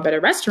for a job at a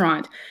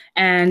restaurant,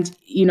 and,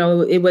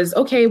 it was,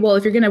 okay, well,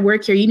 if you're going to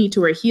work here, you need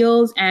to wear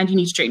heels and you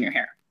need to straighten your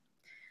hair.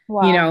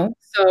 Wow.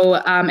 So,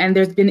 and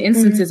there's been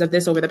instances of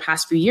this over the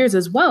past few years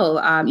as well,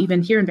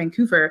 even here in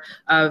Vancouver,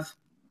 of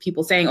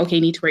people saying, okay,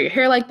 you need to wear your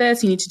hair like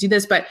this, you need to do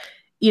this. But,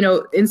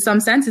 in some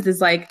senses, it's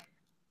like,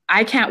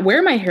 I can't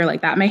wear my hair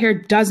like that. My hair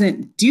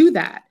doesn't do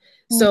that.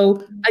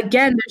 So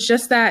again, there's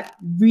just that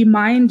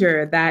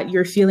reminder that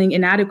you're feeling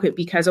inadequate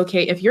because,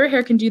 okay, if your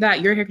hair can do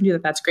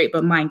that, that's great,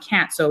 but mine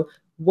can't. So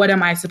what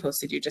am I supposed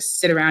to do? Just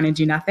sit around and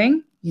do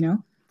nothing,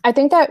 I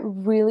think that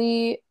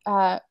really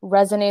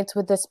resonates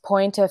with this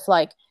point of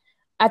like,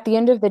 at the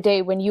end of the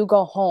day, when you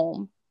go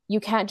home,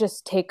 you can't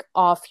just take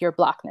off your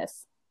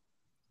Blackness,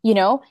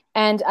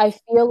 And I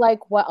feel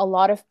like what a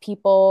lot of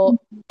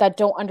people that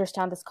don't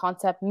understand this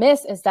concept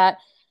miss is that,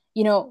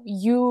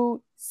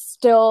 you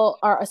still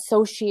are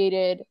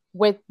associated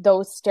with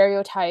those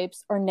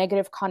stereotypes or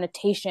negative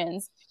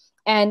connotations,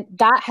 and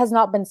that has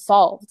not been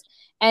solved.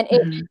 And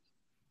it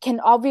can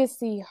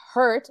obviously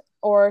hurt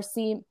or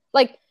seem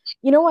like,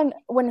 you know,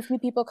 when a few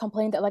people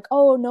complain that like,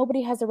 oh,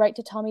 nobody has the right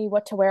to tell me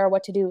what to wear or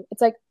what to do.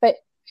 It's like, but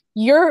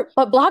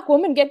Black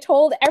women get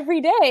told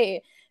every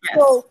day. Yes.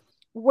 So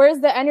where's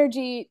the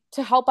energy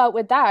to help out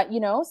with that, you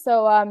know?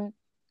 So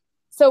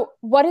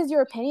what is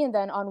your opinion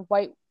then on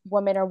white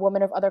women or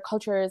women of other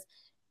cultures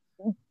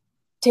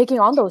taking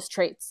on those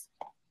traits?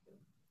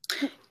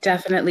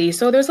 Definitely.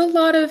 So there's a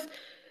lot of,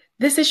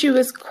 this issue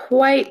is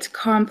quite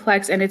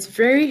complex and it's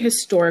very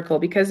historical,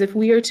 because if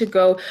we are to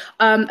go,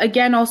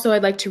 again, also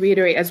I'd like to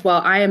reiterate as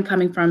well, I am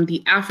coming from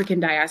the African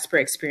diaspora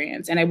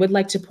experience. And I would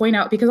like to point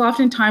out, because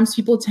oftentimes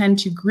people tend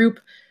to group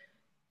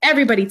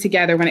everybody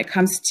together when it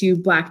comes to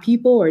Black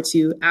people or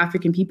to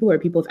African people or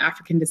people of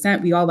African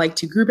descent. We all like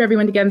to group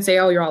everyone together and say,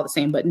 oh, you're all the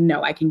same. But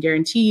no, I can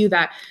guarantee you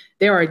that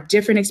there are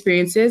different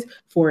experiences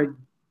for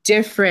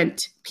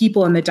different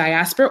people in the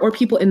diaspora or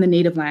people in the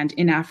native land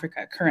in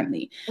Africa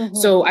currently. Mm-hmm.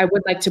 So I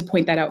would like to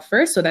point that out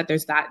first so that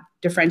there's that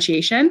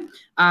differentiation.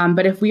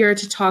 But if we are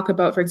to talk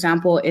about, for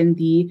example, in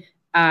the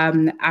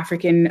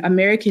African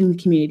American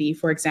community,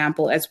 for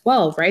example, as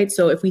well, right?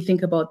 So if we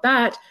think about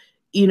that,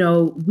 you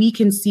know, we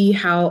can see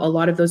how a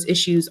lot of those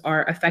issues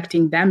are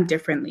affecting them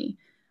differently.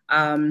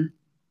 And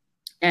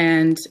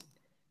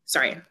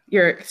Sorry, can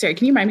you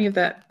remind me of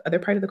the other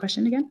part of the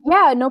question again?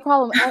 Yeah, no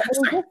problem. I was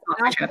just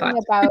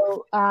asking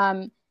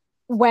about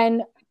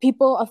when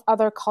people of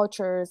other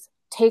cultures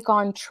take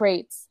on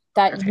traits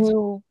that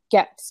you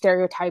get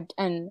stereotyped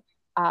and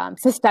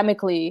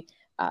systemically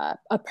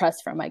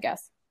oppressed from, I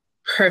guess.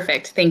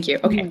 Perfect. Thank you.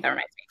 Okay, that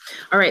reminds me.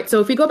 All right.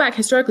 So if we go back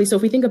historically, so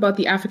if we think about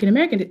the African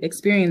American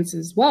experience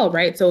as well,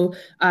 right? So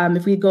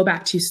if we go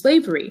back to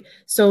slavery,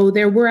 so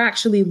there were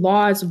actually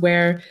laws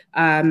where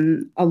a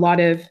lot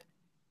of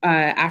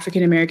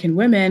African American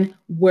women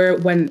were,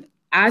 when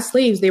as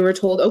slaves, they were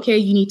told, okay,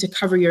 you need to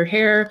cover your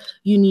hair,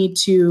 you need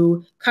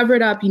to cover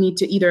it up, you need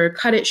to either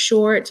cut it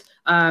short,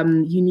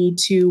 you need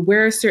to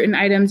wear certain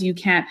items, you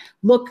can't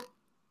look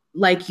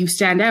like you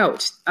stand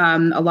out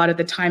a lot of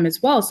the time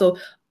as well. So,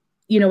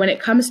 you know, when it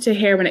comes to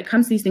hair, when it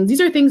comes to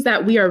these are things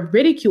that we are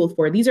ridiculed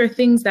for. These are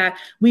things that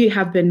we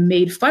have been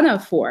made fun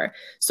of for.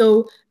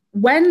 So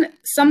when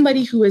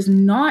somebody who is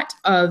not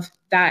of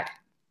that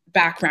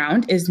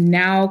background is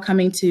now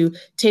coming to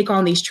take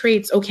on these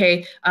traits.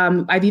 Okay,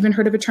 I've even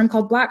heard of a term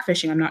called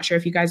blackfishing. I'm not sure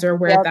if you guys are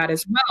aware of that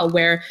as well,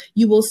 where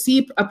you will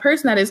see a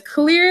person that is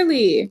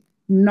clearly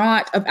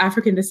not of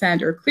African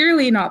descent or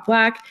clearly not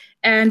Black,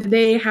 and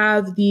they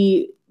have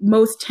the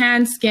most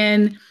tan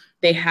skin,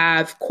 they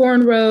have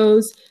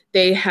cornrows,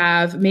 they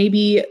have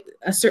maybe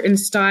a certain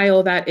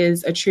style that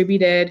is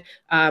attributed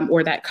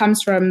or that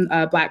comes from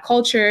Black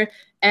culture.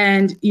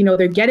 And, you know,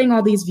 they're getting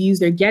all these views,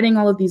 they're getting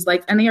all of these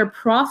likes, and they are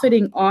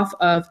profiting off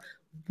of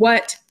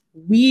what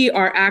we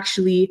are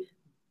actually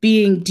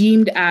being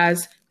deemed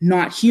as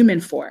not human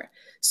for.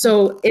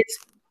 So it's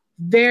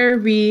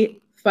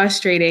very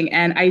frustrating.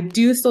 And I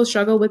do still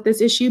struggle with this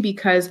issue,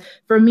 because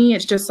for me,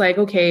 it's just like,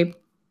 okay,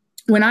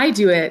 when I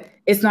do it,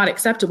 it's not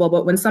acceptable.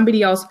 But when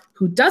somebody else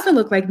who doesn't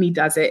look like me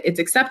does it, it's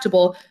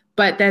acceptable.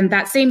 But then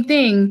that same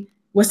thing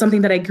was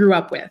something that I grew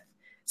up with.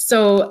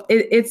 So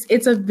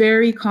it's a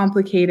very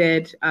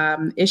complicated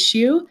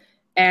issue,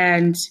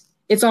 and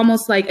it's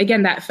almost like,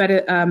 again,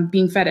 that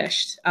being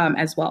fetished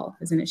as well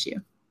is an issue.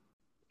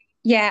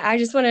 Yeah, I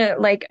just want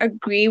to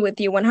agree with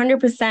you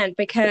 100%,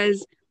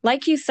 because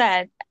like you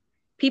said,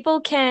 people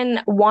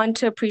can want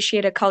to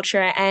appreciate a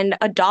culture and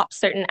adopt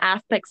certain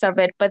aspects of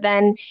it, but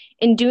then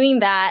in doing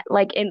that,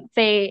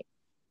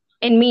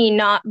 in me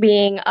not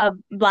being a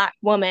Black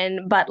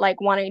woman, but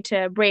wanting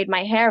to braid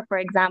my hair, for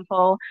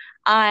example,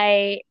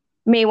 I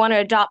may want to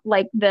adopt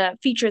the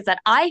features that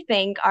I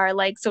think are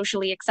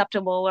socially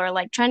acceptable or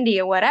trendy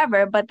or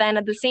whatever. But then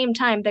at the same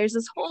time, there's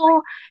this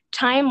whole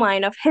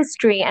timeline of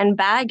history and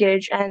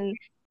baggage, and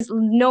there's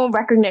no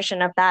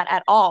recognition of that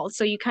at all.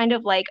 So you kind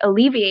of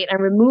alleviate and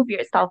remove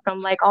yourself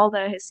from all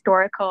the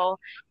historical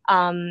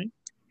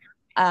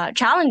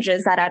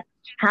challenges that had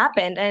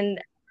happened. And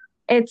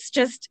it's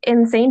just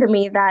insane to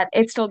me that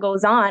it still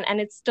goes on, and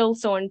it's still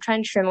so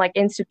entrenched in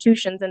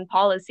institutions and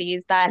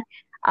policies that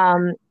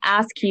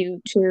ask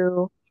you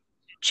to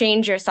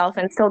change yourself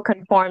and still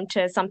conform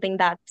to something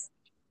that's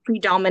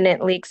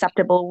predominantly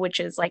acceptable, which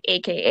is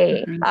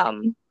AKA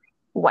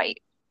white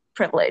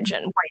privilege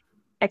and white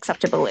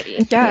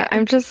acceptability. Yeah,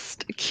 I'm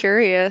just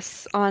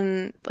curious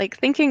on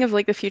thinking of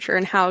the future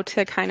and how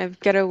to kind of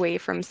get away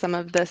from some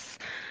of this,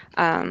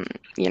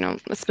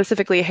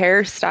 specifically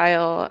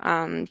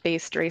hairstyle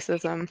based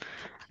racism,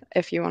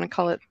 if you want to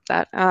call it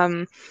that.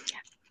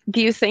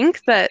 Do you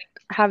think that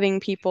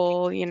having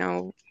people,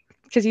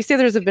 because you see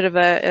there's a bit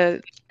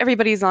of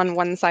everybody's on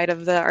one side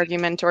of the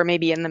argument or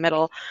maybe in the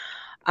middle,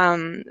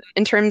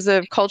 in terms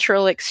of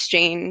cultural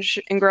exchange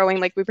and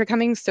growing, we're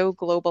becoming so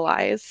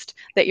globalized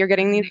that you're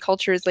getting these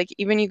cultures,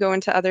 even you go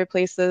into other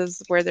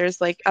places where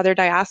there's other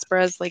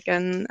diasporas,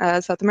 in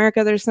South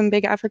America, there's some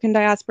big African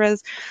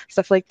diasporas,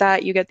 stuff like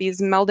that. You get these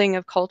melding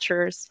of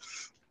cultures.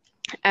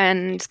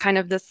 and kind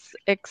of this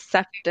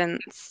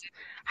acceptance.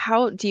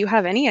 How do you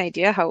have any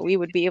idea how we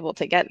would be able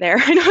to get there?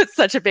 I know it's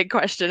such a big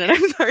question, and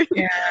I'm sorry,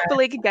 but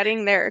like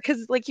getting there,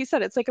 because like you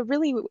said, it's a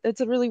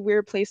really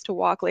weird place to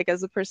walk. Like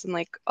as a person,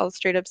 like I'll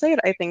straight up say it.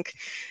 I think,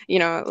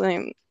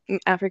 like,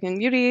 African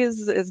beauty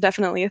is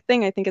definitely a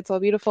thing. I think it's all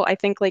beautiful. I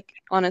think, like,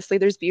 honestly,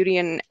 there's beauty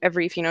in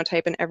every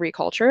phenotype and every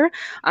culture.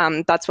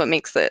 That's what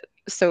makes it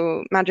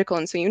so magical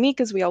and so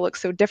unique, is we all look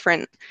so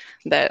different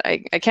that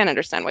I can't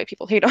understand why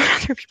people hate on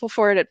other people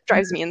for it. It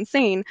drives me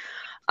insane.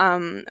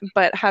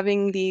 But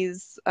having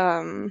these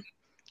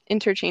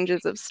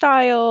interchanges of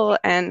style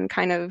and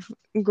kind of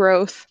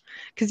growth,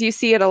 because you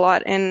see it a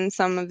lot in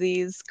some of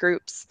these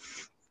groups.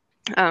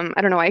 I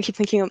don't know why I keep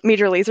thinking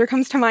Major Lazer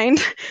comes to mind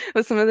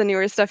with some of the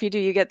newer stuff you do.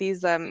 You get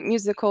these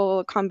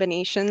musical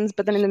combinations,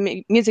 but then in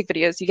the music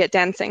videos you get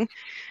dancing,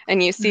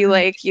 and you see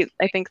like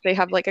I think they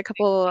have like a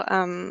couple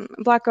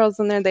Black girls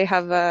in there. They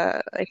have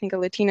I think a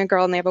Latina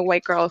girl, and they have a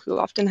white girl who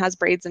often has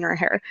braids in her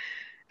hair,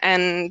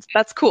 and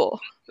that's cool,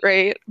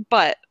 right?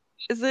 But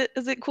is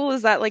it cool?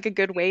 Is that like a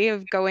good way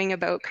of going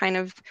about kind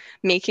of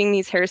making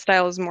these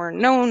hairstyles more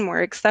known,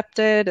 more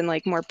accepted, and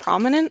like more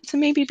prominent to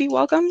maybe be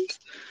welcomed?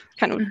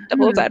 Kind of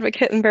devil's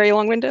advocate and very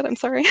long-winded. I'm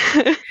sorry.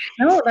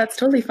 No, that's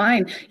totally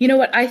fine. You know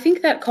what? I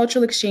think that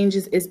cultural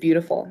exchanges is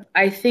beautiful.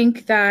 I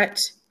think that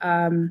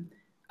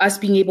us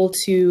being able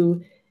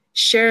to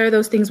share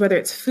those things, whether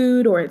it's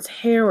food or it's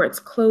hair or it's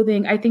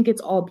clothing, I think it's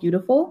all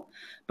beautiful.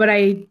 But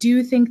I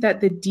do think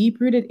that the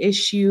deep-rooted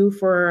issue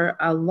for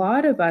a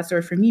lot of us,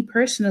 or for me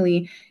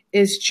personally,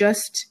 is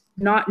just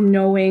not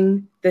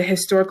knowing the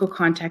historical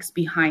context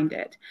behind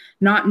it.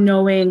 Not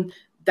knowing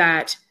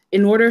that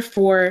in order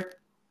for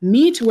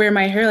me to wear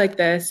my hair like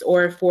this,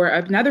 or for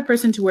another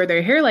person to wear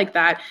their hair like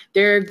that,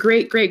 their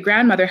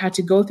great-great-grandmother had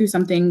to go through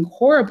something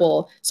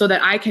horrible so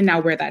that I can now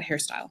wear that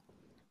hairstyle.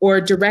 Or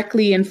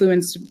directly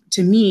influenced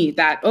to me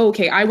that, oh,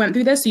 okay, I went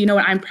through this, so you know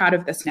what, I'm proud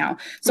of this now.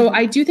 So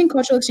I do think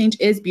cultural exchange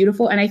is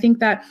beautiful. And I think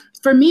that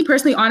for me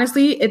personally,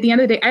 honestly, at the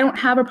end of the day, I don't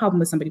have a problem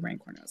with somebody wearing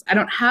cornrows. I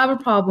don't have a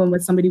problem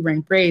with somebody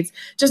wearing braids.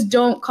 Just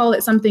don't call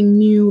it something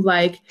new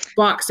like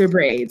boxer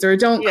braids, or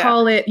don't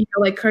call it,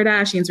 like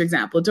Kardashians, for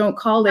example. Don't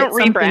call it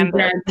something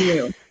brand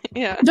new.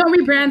 Don't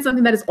rebrand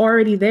something that is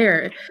already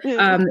there.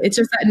 It's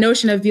just that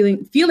notion of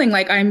feeling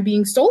like I'm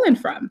being stolen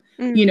from,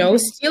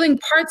 stealing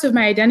parts of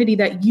my identity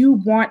that you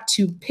want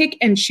to pick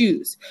and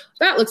choose.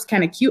 That looks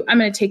kind of cute. I'm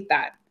going to take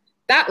that.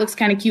 That looks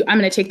kind of cute. I'm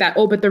going to take that.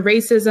 Oh, but the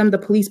racism, the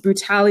police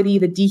brutality,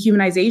 the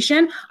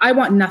dehumanization, I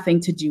want nothing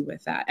to do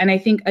with that. And I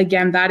think,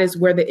 again, that is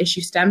where the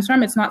issue stems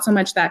from. It's not so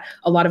much that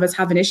a lot of us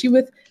have an issue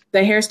with the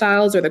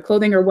hairstyles or the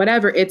clothing or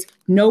whatever. It's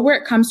know where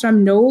it comes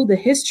from, know the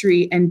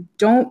history, and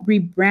don't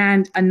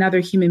rebrand another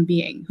human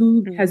being.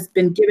 Who has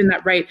been given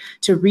that right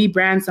to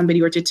rebrand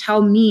somebody or to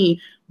tell me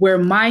where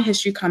my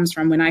history comes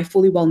from when I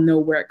fully well know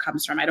where it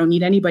comes from? I don't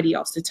need anybody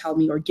else to tell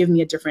me or give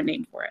me a different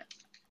name for it.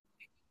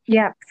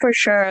 Yeah, for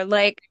sure.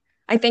 Like,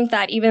 I think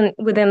that even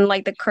within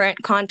like the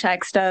current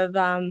context of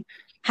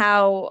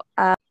how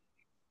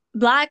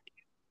Black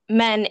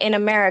men in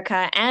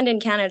America and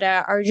in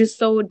Canada are just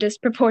so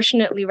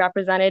disproportionately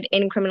represented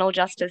in criminal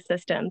justice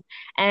systems.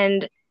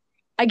 And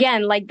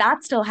again, like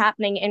that's still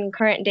happening in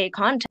current day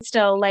context.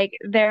 Still, like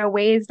there are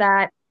ways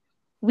that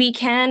we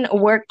can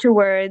work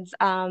towards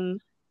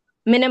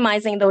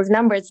minimizing those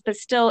numbers, but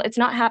still it's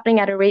not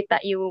happening at a rate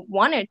that you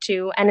want it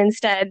to. And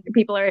instead,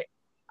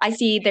 I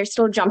see they're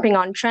still jumping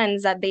on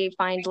trends that they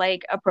find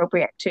like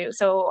appropriate too.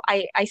 So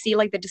I see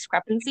like the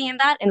discrepancy in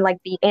that, and like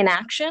the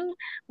inaction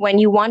when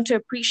you want to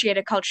appreciate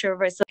a culture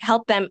versus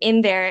help them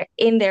in their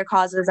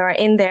causes or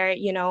in their,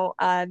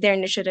 their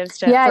initiatives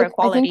for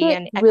equality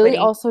and equity. Really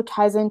also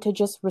ties into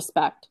just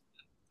respect.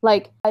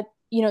 Like,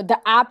 the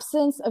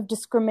absence of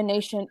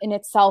discrimination in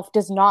itself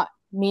does not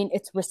mean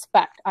it's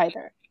respect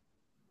either.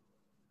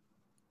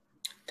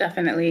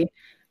 Definitely.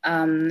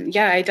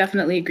 I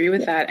definitely agree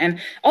with that. And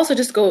also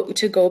just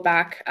go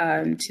back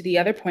to the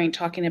other point,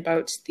 talking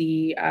about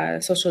the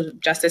social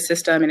justice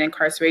system and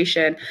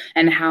incarceration,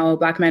 and how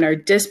Black men are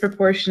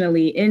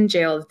disproportionately in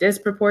jails,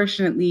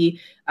 disproportionately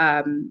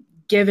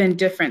given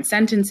different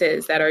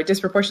sentences that are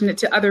disproportionate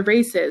to other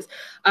races.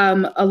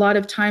 A lot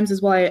of times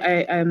as well,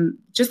 I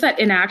just that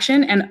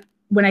inaction. And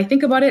when I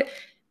think about it,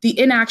 the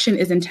inaction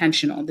is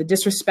intentional. The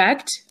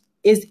disrespect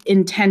is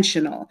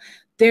intentional.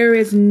 There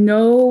is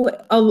no,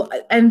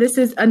 and this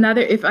is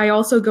another, if I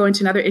also go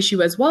into another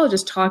issue as well,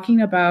 just talking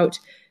about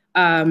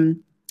the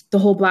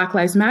whole Black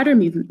Lives Matter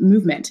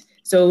movement.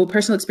 So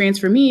personal experience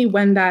for me,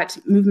 when that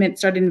movement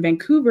started in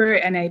Vancouver,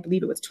 and I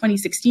believe it was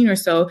 2016 or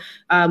so,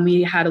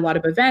 we had a lot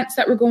of events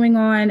that were going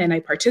on, and I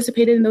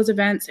participated in those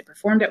events. I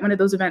performed at one of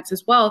those events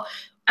as well.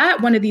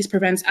 At one of these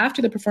events,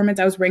 after the performance,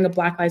 I was wearing a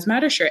Black Lives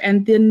Matter shirt.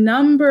 And the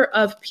number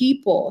of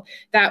people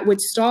that would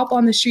stop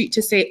on the street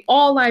to say,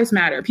 all lives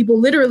matter, people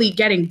literally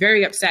getting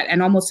very upset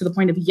and almost to the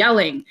point of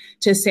yelling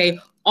to say,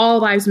 all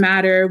lives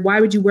matter. Why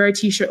would you wear a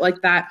t-shirt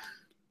like that?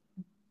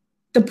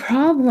 The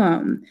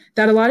problem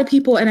that a lot of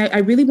people, and I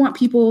really want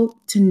people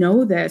to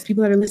know this,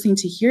 people that are listening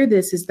to hear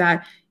this, is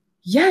that,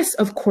 yes,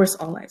 of course,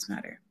 all lives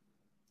matter.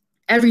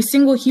 Every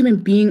single human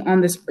being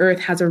on this earth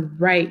has a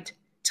right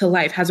to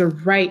life, has a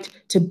right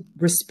to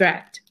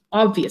respect,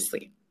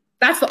 obviously.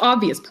 That's the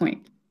obvious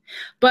point.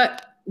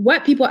 But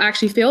what people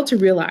actually fail to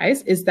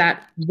realize is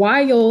that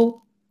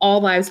while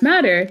all lives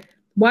matter,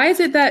 why is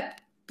it that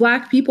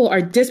Black people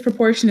are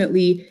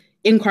disproportionately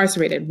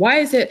incarcerated? Why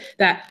is it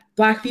that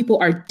Black people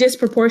are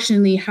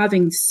disproportionately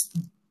having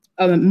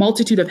a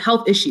multitude of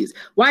health issues?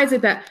 Why is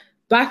it that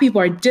Black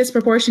people are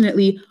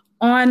disproportionately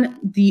on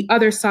the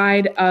other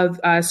side of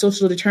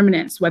social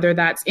determinants, whether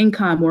that's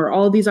income or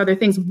all of these other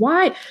things?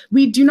 Why?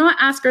 We do not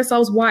ask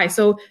ourselves why.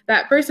 So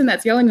that person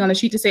that's yelling on the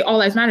street to say all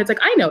lives matter, it's like,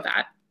 I know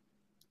that.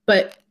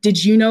 But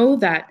did you know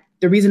that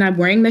the reason I'm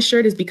wearing this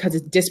shirt is because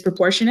it's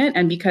disproportionate,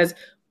 and because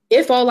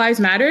if all lives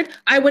mattered,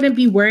 I wouldn't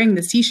be wearing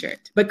this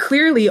t-shirt. But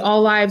clearly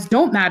all lives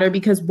don't matter,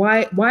 because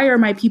why are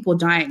my people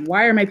dying?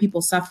 Why are my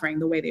people suffering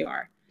the way they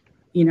are?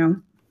 You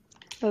know?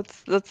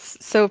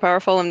 That's so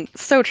powerful and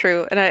so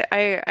true. And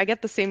I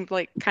get the same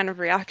like kind of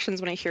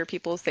reactions when I hear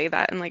people say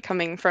that, and like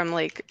coming from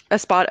like a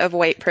spot of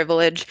white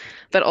privilege,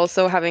 but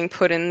also having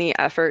put in the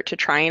effort to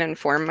try and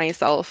inform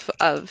myself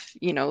of,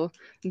 you know,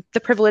 the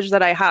privilege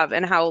that I have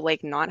and how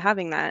like not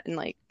having that and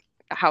like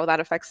how that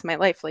affects my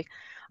life. Like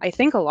I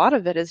think a lot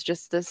of it is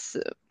just this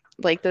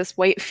like this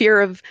white fear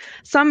of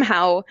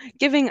somehow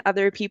giving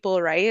other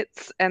people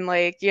rights, and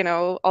like, you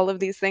know, all of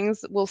these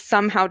things will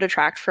somehow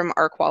detract from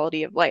our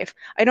quality of life.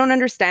 I don't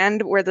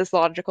understand where this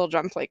logical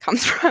jump like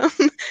comes from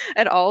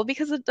at all,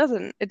 because it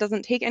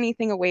doesn't take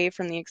anything away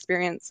from the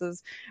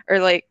experiences, or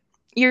like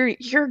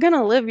you're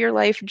gonna live your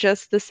life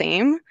just the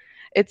same.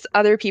 It's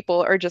other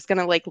people are just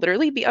gonna like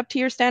literally be up to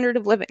your standard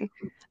of living.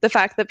 The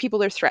fact that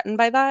people are threatened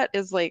by that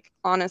is like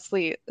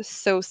honestly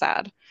so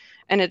sad.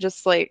 And it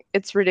just like,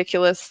 it's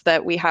ridiculous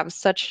that we have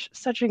such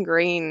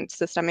ingrained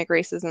systemic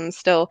racism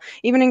still.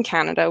 Even in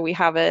Canada, we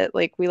have it.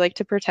 Like, we like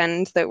to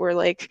pretend that we're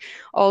like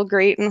all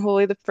great and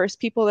holy. The first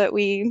people that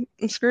we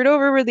screwed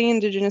over were the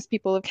Indigenous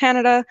people of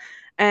Canada,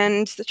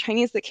 and the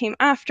Chinese that came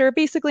after.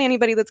 Basically,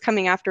 anybody that's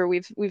coming after,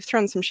 we've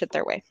thrown some shit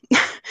their way.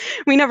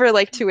 We never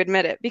like to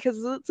admit it because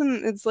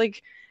it's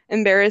like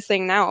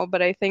embarrassing now,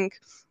 but I think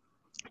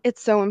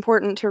it's so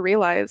important to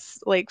realize,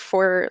 like,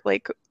 for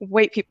like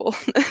white people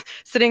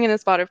sitting in a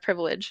spot of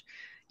privilege,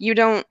 you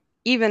don't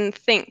even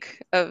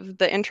think of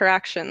the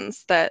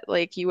interactions that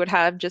like you would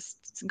have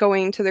just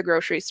going to the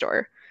grocery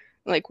store,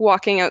 like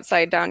walking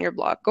outside down your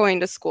block,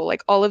 going to school,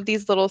 like all of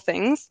these little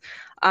things.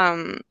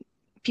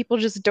 People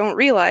just don't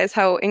realize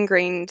how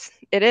ingrained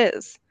it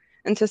is.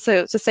 And to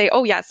say,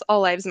 oh yes,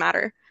 all lives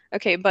matter.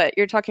 Okay, but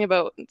you're talking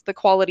about the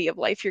quality of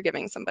life you're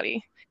giving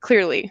somebody.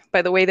 Clearly,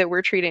 by the way that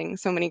we're treating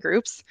so many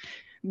groups,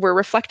 we're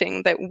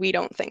reflecting that we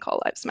don't think all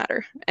lives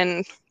matter.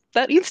 And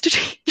that needs to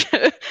change.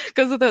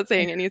 Goes without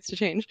saying, it needs to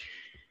change.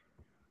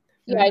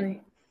 Yeah,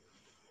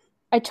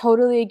 I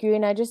totally agree.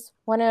 And I just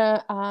want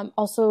to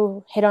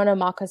also hit on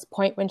Amaka's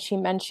point when she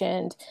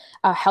mentioned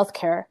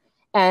healthcare.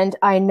 And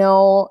I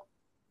know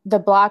the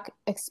Black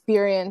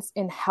experience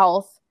in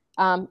health,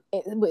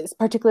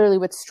 particularly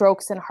with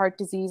strokes and heart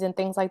disease and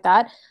things like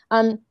that,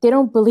 they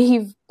don't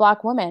believe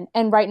Black women.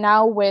 And right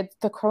now with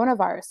the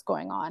coronavirus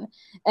going on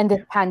and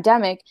the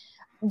pandemic,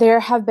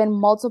 there have been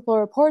multiple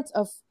reports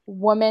of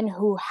women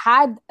who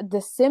had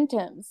the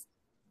symptoms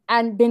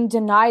and been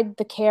denied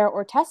the care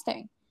or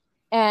testing.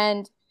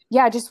 And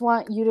yeah, I just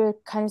want you to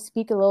kind of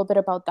speak a little bit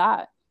about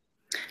that.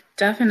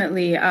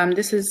 Definitely.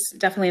 This is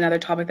definitely another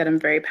topic that I'm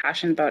very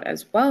passionate about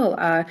as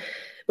well.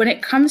 When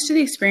it comes to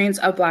the experience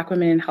of Black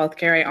women in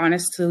healthcare, I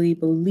honestly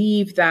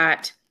believe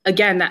that,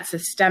 again, that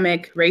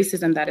systemic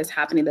racism that is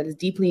happening, that is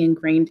deeply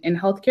ingrained in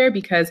healthcare,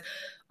 because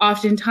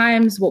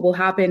oftentimes what will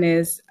happen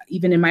is,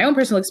 even in my own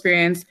personal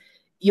experience,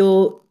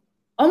 you'll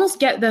almost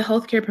get the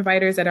healthcare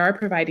providers that are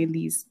providing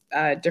these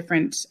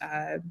different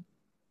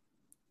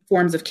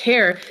forms of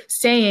care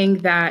saying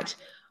that,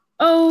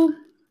 oh,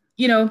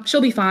 you know, she'll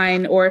be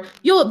fine, or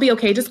you'll be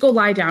okay, just go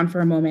lie down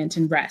for a moment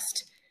and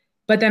rest.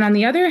 But then on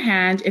the other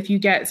hand, if you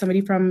get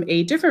somebody from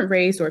a different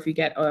race, or if you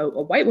get a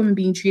white woman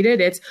being treated,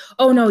 it's,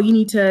 oh no, you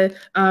need to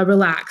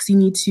relax. You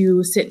need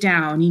to sit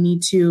down. You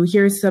need to,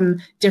 here's some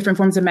different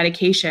forms of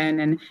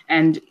medication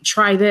and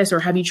try this, or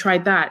have you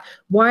tried that?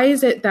 Why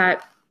is it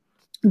that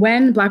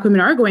when Black women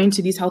are going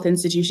to these health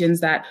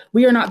institutions that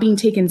we are not being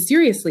taken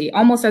seriously,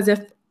 almost as if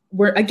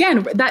we're,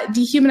 again, that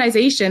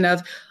dehumanization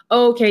of,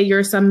 oh, okay,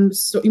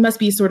 you must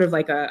be sort of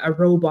like a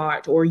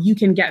robot, or you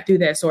can get through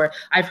this, or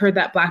I've heard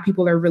that Black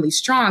people are really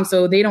strong,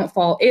 so they don't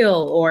fall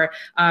ill, or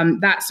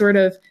that sort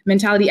of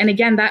mentality. And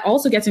again, that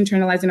also gets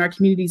internalized in our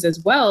communities as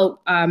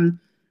well.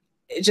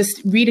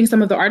 Just reading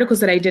some of the articles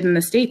that I did in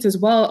the States as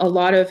well, a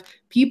lot of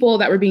people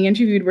that were being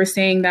interviewed were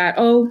saying that,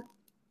 oh,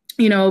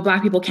 you know,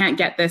 Black people can't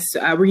get this,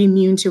 we're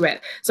immune to it.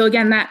 So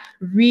again, that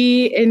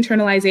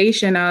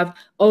re-internalization of,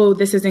 oh,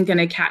 this isn't going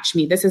to catch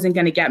me, this isn't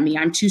going to get me,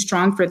 I'm too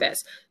strong for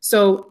this.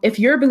 So if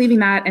you're believing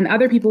that and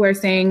other people are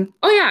saying,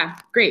 oh yeah,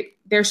 great,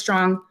 they're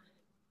strong,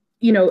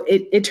 you know,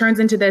 it turns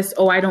into this,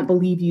 oh, I don't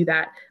believe you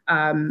that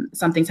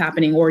something's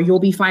happening, or you'll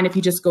be fine if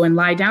you just go and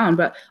lie down.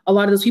 But a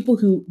lot of those people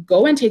who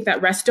go and take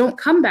that rest don't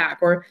come back,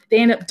 or they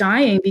end up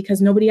dying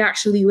because nobody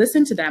actually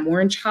listened to them,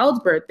 or in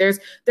childbirth.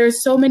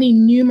 There's so many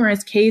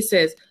numerous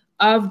cases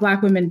of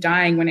Black women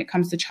dying when it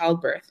comes to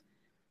childbirth.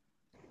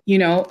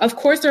 Of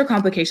course there are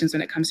complications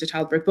when it comes to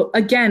childbirth, but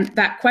again,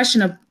 that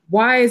question of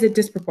why is it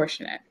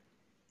disproportionate?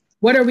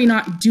 What are we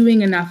not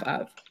doing enough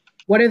of?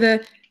 What are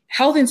the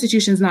health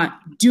institutions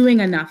not doing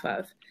enough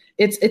of?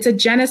 It's a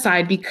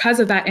genocide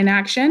because of that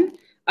inaction.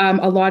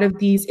 A lot of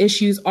these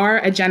issues are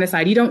a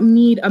genocide. You don't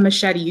need a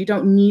machete. You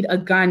don't need a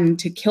gun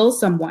to kill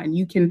someone.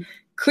 You can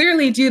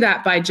clearly do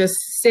that by just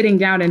sitting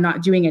down and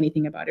not doing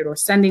anything about it, or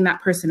sending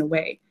that person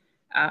away.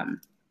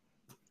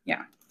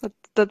 Yeah.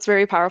 That's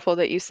very powerful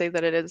that you say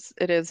that it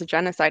is a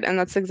genocide, and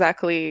that's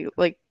exactly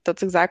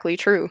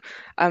true.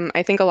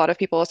 I think a lot of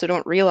people also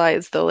don't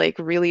realize the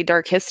really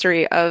dark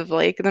history of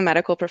the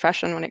medical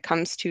profession when it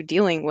comes to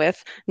dealing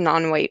with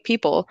non-white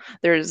people.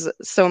 There's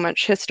so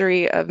much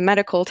history of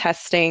medical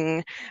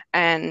testing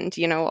and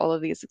all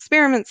of these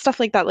experiments, stuff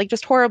like that,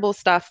 just horrible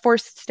stuff,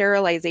 forced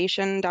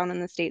sterilization down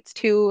in the States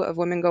too, of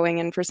women going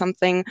in for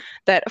something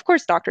that of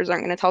course doctors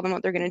aren't going to tell them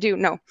what they're going to do.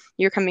 No,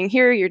 you're coming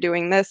here, you're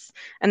doing this,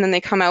 and then they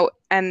come out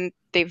and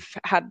they've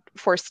had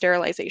forced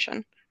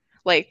sterilization.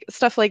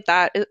 Stuff like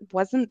that, it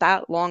wasn't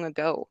that long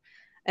ago.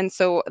 And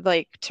so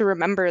to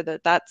remember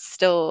that that's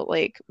still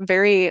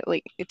very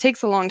it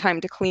takes a long time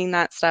to clean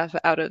that stuff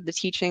out of the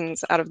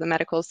teachings, out of the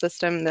medical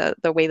system,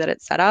 the way that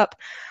it's set up.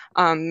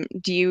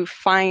 Do you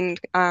find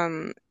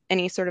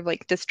any sort of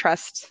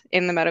distrust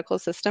in the medical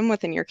system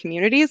within your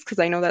communities? Because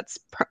I know that's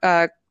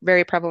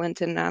very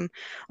prevalent in a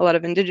lot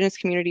of Indigenous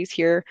communities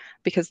here,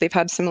 because they've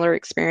had similar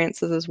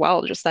experiences as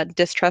well. Just that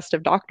distrust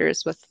of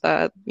doctors with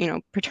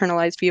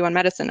paternalized view on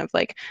medicine of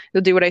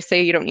you'll do what I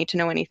say, you don't need to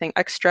know anything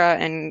extra,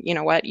 and you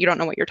know what, you don't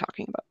know what you're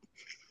talking about.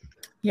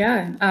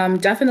 Yeah,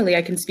 definitely.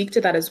 I can speak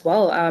to that as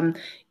well.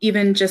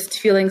 Even just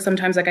feeling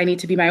sometimes like I need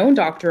to be my own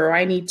doctor, or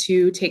I need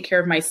to take care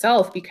of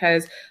myself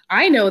because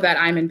I know that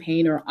I'm in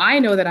pain, or I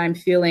know that I'm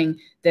feeling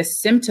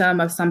this symptom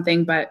of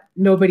something, but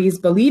nobody's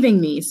believing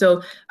me.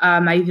 So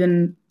I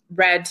even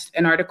read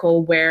an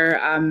article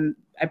where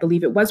I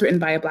believe it was written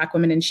by a Black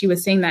woman, and she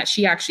was saying that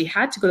she actually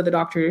had to go to the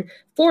doctor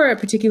for a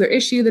particular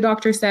issue. The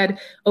doctor said,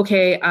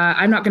 okay,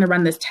 I'm not going to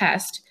run this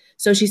test.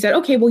 So she said,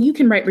 okay, well, you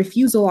can write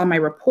refusal on my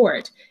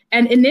report.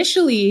 And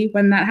initially,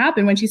 when that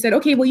happened, when she said,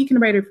 okay, well, you can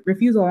write a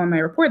refusal on my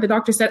report, the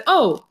doctor said,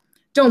 oh,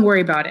 don't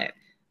worry about it.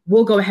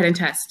 We'll go ahead and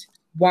test.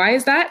 Why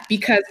is that?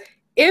 Because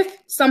if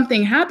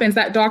something happens,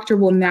 that doctor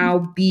will now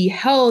be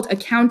held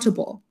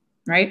accountable,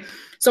 right?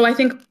 So I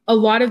think a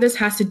lot of this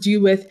has to do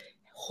with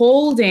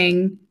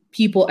holding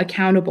people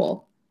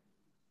accountable.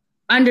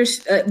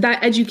 That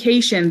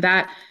education,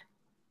 that,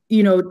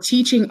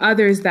 teaching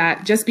others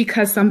that just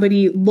because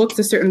somebody looks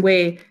a certain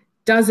way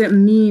doesn't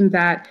mean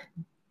that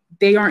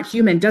they aren't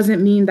human,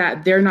 doesn't mean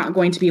that they're not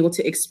going to be able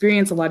to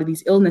experience a lot of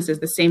these illnesses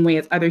the same way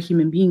as other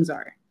human beings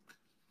are.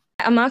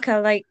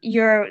 Amaka,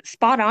 you're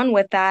spot on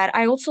with that.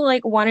 I also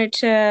wanted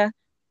to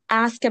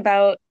ask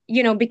about,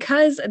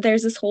 because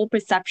there's this whole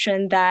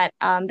perception that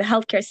the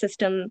healthcare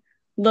system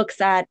looks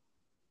at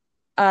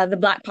the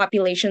Black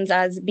populations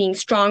as being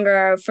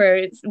stronger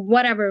for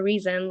whatever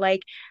reason.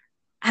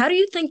 How do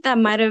you think that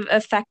might have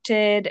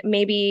affected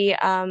maybe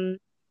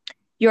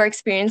your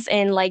experience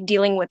in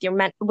dealing with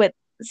with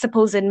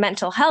supposed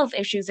mental health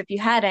issues, if you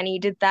had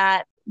any?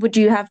 Would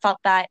you have felt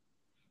that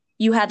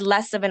you had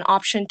less of an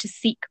option to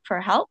seek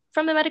for help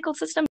from the medical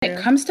system? When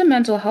it comes to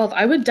mental health,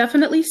 I would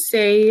definitely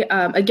say,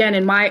 again,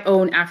 in my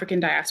own African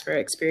diaspora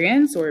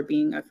experience, or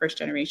being a first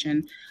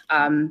generation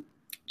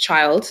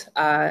child,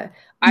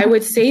 I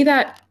would say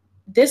that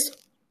this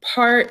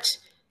part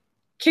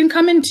can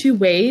come in two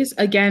ways.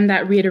 Again,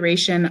 that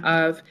reiteration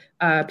of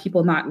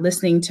people not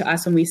listening to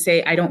us when we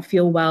say, I don't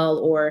feel well,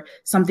 or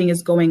something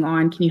is going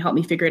on, can you help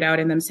me figure it out?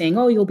 And them saying,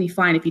 oh, you'll be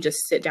fine if you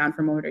just sit down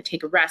for a moment or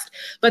take a rest.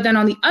 But then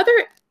on the other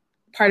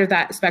part of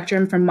that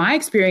spectrum, from my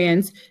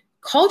experience,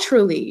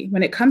 culturally,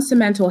 when it comes to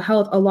mental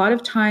health, a lot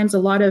of times, a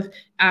lot of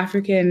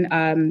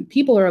African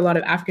people, or a lot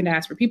of African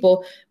diaspora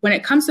people, when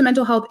it comes to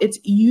mental health, it's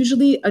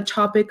usually a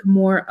topic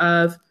more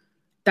of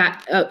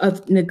that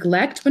of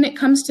neglect when it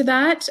comes to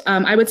that.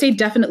 I would say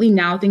definitely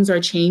now things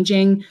are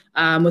changing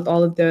with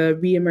all of the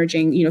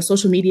re-emerging,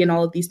 social media and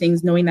all of these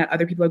things, knowing that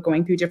other people are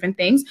going through different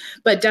things.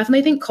 But definitely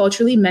I think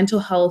culturally, mental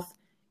health,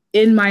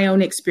 in my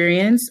own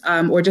experience,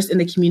 or just in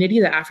the community,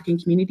 the African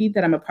community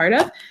that I'm a part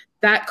of,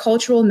 that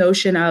cultural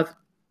notion of,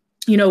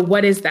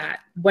 what is that?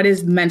 What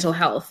is mental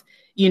health?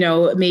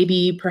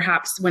 Maybe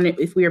perhaps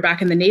if we were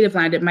back in the native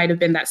land, it might have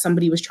been that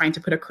somebody was trying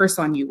to put a curse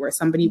on you, or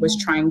somebody was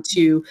trying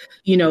to,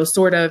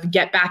 sort of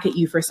get back at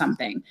you for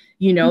something,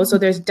 so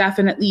there's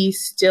definitely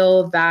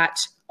still that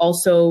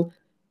also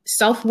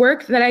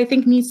self-work that I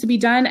think needs to be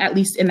done, at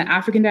least in the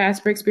African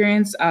diaspora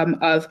experience,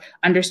 of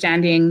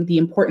understanding the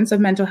importance of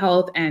mental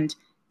health and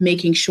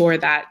making sure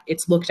that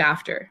it's looked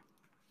after.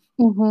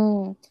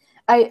 Mm-hmm.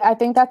 I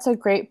think that's a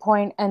great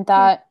point, and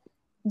that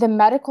the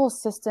medical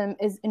system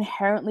is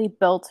inherently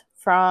built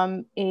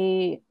from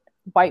a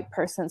white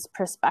person's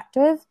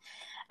perspective.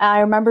 And I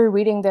remember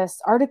reading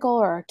this article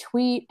or a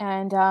tweet,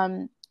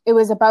 and it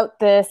was about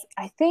this,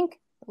 I think,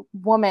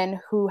 woman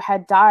who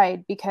had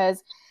died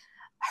because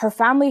her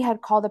family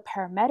had called the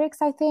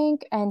paramedics, I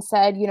think, and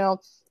said,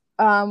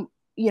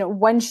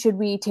 when should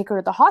we take her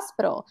to the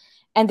hospital?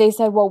 And they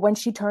said, well, when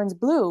she turns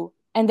blue.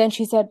 And then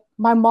she said,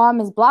 my mom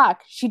is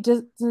Black. She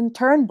doesn't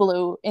turn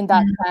blue in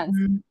that sense.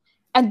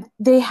 And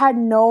they had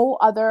no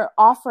other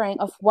offering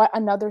of what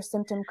another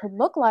symptom could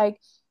look like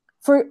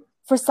for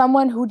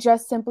someone who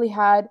just simply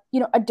had,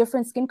 a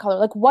different skin color.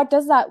 Like, what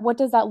does that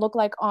look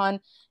like on,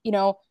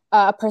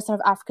 a person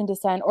of African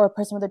descent or a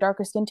person with a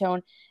darker skin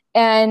tone?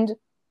 And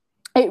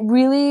it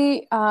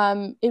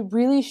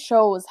really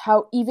shows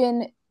how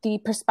even the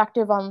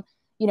perspective on,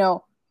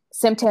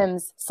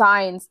 symptoms,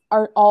 signs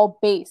are all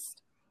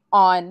based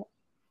on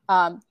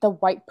the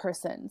white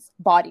person's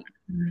body.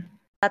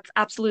 That's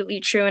absolutely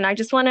true. And I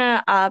just want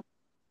to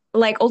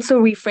also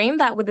reframe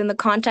that within the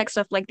context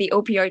of like the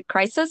opioid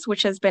crisis,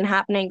 which has been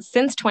happening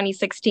since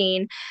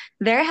 2016.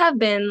 There have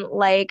been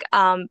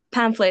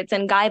pamphlets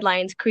and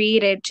guidelines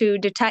created to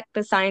detect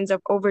the signs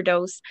of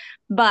overdose,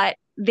 but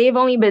they've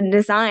only been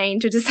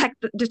designed to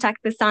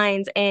detect the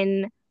signs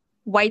in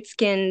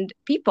white-skinned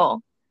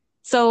people.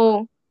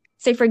 So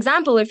say, for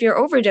example, if you're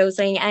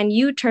overdosing and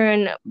you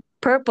turn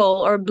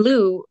purple or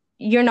blue,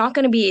 you're not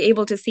going to be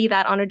able to see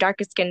that on a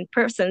darker skinned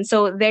person.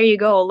 So there you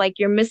go. Like,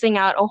 you're missing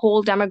out a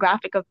whole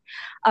demographic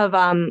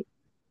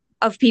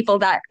of people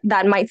that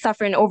might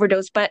suffer an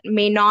overdose, but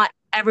may not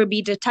ever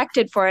be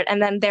detected for it,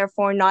 and then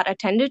therefore not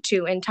attended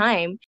to in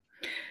time.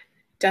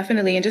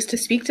 Definitely. And just to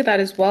speak to that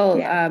as well,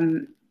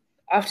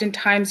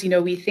 oftentimes,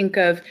 we think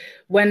of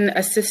when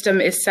a system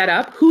is set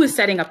up, who is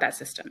setting up that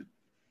system?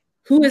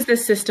 Who is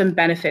this system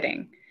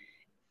benefiting?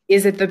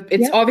 Is it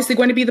it's obviously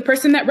going to be the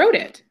person that wrote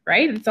it,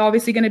 right? It's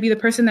obviously going to be the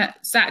person that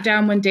sat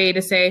down one day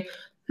to say,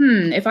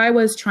 if I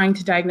was trying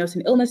to diagnose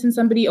an illness in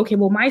somebody, okay,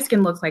 well, my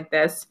skin looks like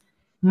this.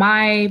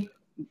 My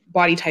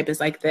body type is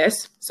like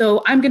this.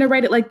 So I'm going to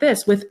write it like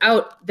this,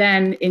 without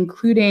then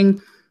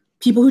including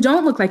people who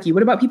don't look like you.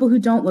 What about people who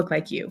don't look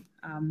like you?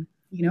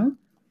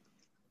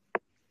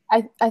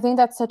 I think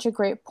that's such a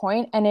great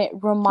point. And it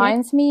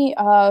reminds me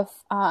of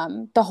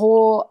the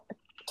whole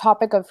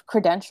topic of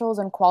credentials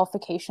and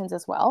qualifications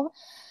as well.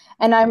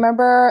 And I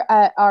remember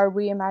at our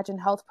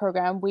Reimagine Health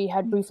program, we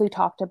had briefly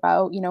talked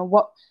about,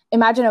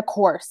 imagine a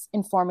course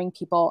informing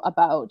people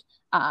about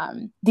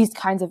these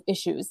kinds of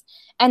issues.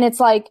 And it's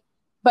like,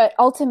 but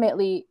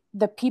ultimately,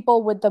 the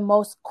people with the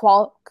most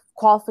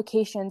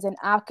qualifications and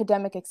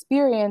academic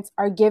experience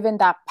are given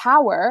that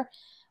power.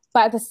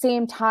 But at the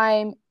same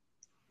time,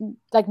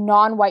 like,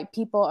 non-white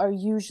people are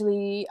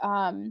usually,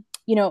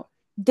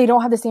 they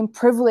don't have the same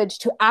privilege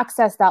to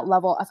access that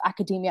level of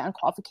academia and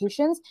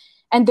qualifications,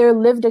 and their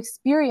lived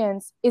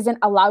experience isn't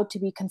allowed to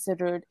be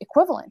considered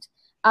equivalent.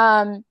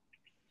 In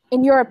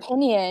your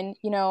opinion,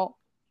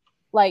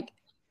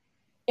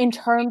 in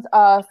terms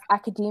of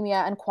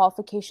academia and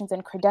qualifications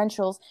and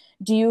credentials,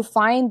 do you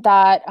find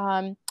that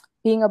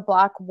being a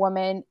Black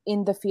woman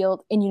in the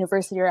field in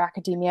university or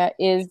academia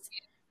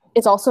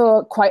it's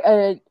also quite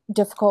a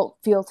difficult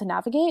field to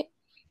navigate?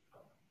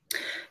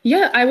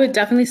 Yeah, I would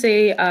definitely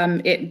say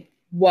it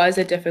was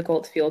a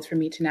difficult field for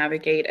me to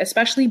navigate,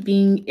 especially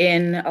being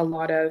in a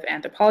lot of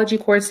anthropology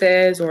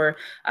courses or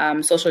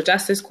social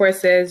justice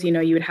courses.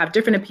 You would have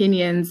different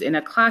opinions in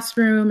a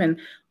classroom and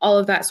all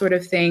of that sort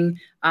of thing.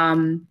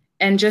 And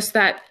just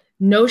that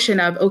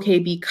notion of, okay,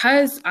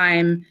 because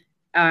I'm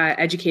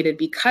educated,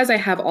 because I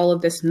have all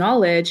of this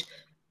knowledge,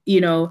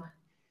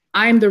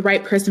 I'm the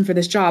right person for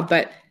this job,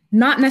 but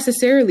not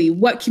necessarily.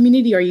 What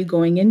community are you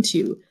going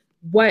into?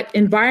 What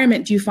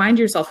environment do you find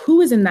yourself?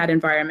 Who is in that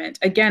environment?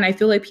 Again, I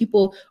feel like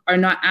people are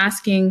not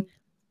asking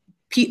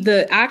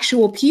the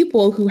actual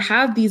people who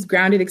have these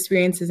grounded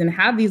experiences and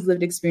have these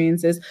lived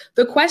experiences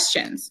the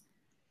questions.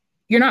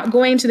 You're not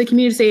going to the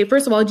community to say,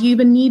 first of all, do you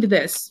even need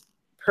this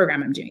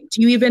program I'm doing?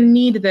 Do you even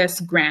need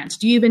this grant?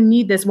 Do you even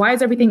need this? Why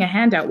is everything a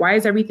handout? Why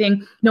is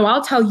everything? No,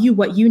 I'll tell you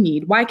what you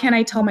need. Why can't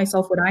I tell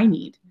myself what I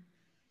need?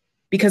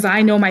 Because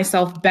I know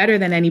myself better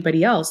than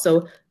anybody else.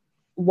 So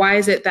why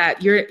is it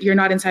that you're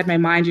not inside my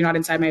mind, you're not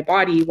inside my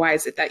body? Why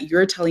is it that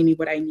you're telling me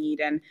what I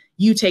need and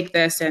you take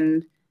this?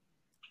 And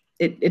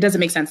it doesn't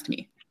make sense to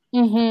me.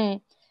 Mm-hmm.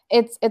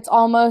 It's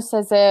almost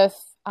as if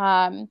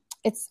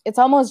it's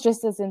almost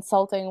just as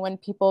insulting when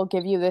people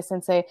give you this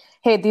and say,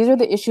 hey, these are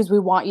the issues we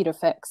want you to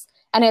fix.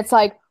 And it's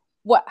like,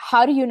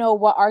 how do you know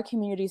what our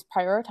community is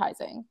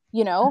prioritizing?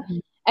 Mm-hmm.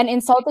 And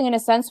insulting in a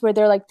sense where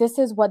they're like, this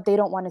is what they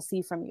don't want to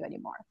see from you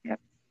anymore. Yep.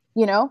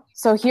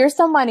 So here's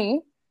some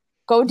money,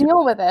 go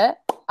deal with it.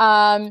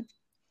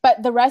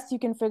 But the rest you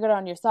can figure it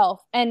on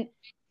yourself. And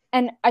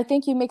I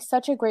think you make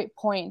such a great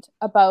point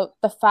about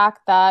the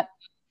fact that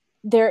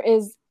there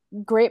is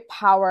great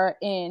power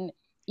in,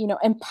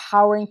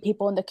 empowering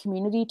people in the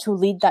community to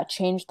lead that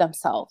change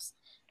themselves.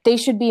 They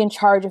should be in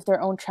charge of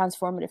their own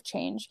transformative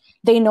change.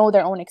 They know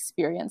their own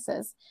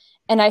experiences.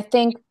 And I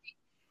think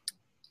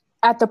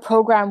at the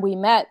program we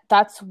met,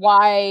 that's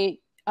why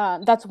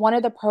that's one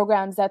of the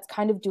programs that's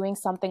kind of doing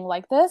something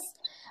like this.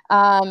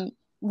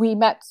 We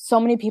met so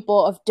many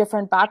people of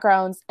different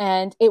backgrounds,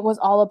 and it was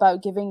all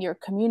about giving your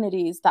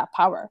communities that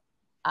power.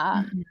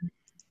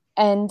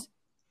 And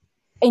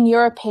in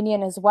your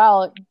opinion as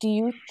well, do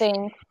you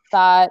think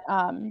that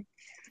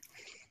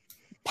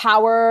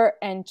power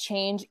and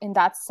change in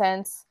that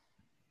sense,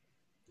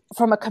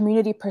 from a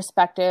community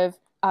perspective,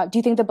 do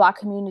you think the Black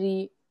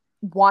community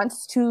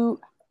wants to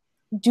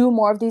do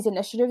more of these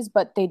initiatives,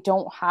 but they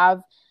don't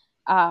have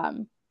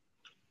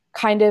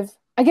kind of,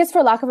 I guess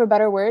for lack of a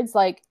better words,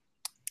 like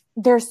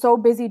they're so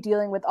busy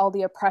dealing with all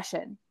the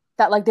oppression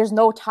that like there's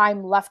no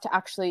time left to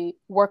actually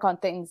work on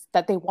things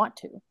that they want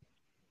to?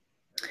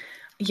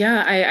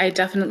 Yeah, I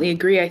definitely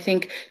agree. I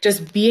think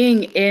just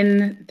being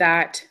in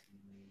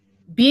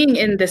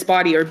this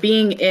body, or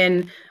being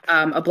in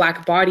a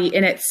Black body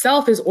in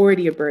itself, is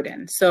already a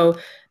burden. So,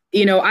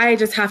 I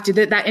just have to,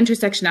 that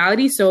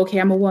intersectionality. So, okay,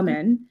 I'm a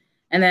woman.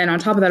 And then on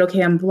top of that,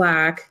 okay, I'm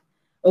Black.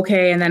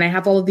 Okay. And then I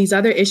have all of these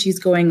other issues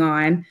going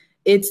on.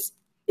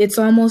 It's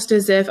almost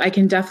as if I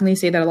can definitely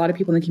say that a lot of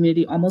people in the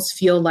community almost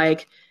feel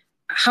like,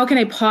 how can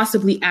I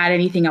possibly add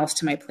anything else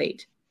to my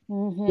plate?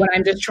 When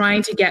I'm just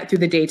trying to get through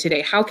the day to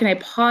day, how can I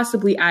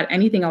possibly add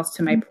anything else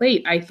to my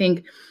plate? I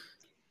think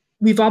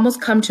we've almost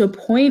come to a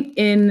point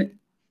in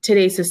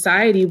today's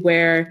society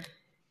where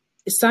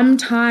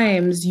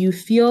sometimes you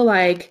feel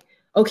like,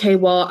 okay,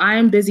 well,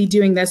 I'm busy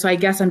doing this, so I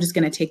guess I'm just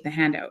going to take the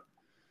handout.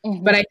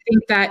 But I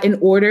think that in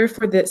order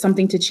for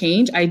something to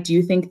change, I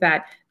do think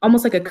that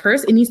almost like a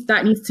curse,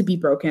 that needs to be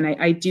broken.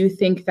 I do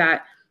think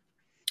that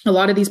a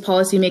lot of these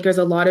policymakers,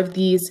 a lot of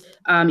these,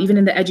 even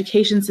in the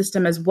education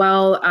system as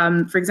well.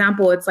 For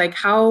example, it's like,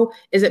 how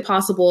is it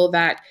possible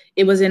that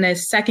it was in a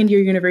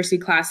second-year university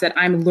class that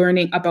I'm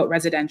learning about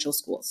residential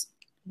schools?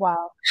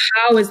 Wow.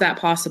 How is that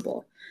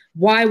possible?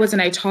 Why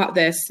wasn't I taught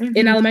this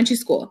in elementary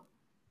school?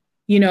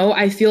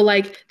 I feel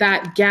like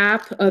that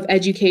gap of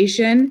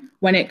education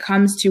when it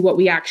comes to what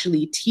we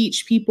actually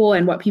teach people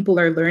and what people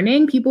are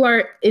learning, people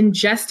are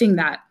ingesting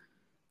that.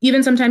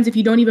 Even sometimes if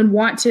you don't even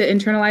want to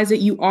internalize it,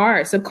 you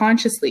are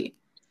subconsciously,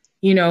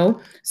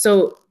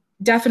 So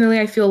definitely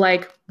I feel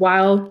like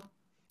while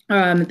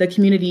the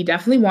community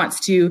definitely wants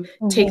to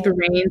take the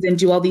reins and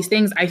do all these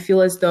things, I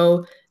feel as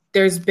though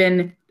there's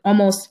been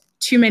almost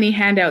too many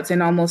handouts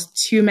and almost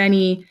too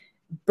many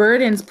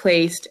burdens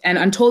placed. And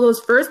until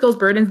those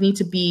burdens need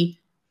to be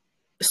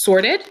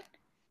sorted.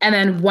 And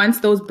then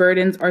once those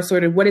burdens are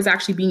sorted, what is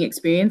actually being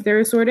experienced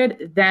there is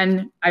sorted,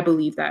 then I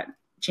believe that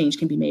change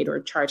can be made or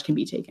charge can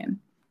be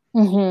taken.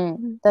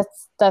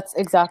 That's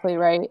exactly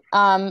right.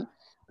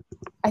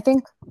 I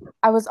think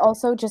I was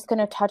also just going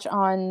to touch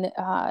on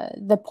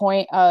the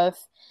point of,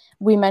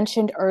 we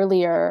mentioned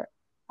earlier,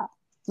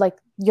 like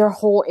your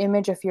whole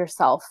image of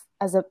yourself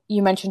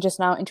you mentioned just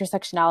now,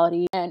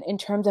 intersectionality, and in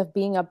terms of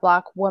being a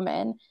Black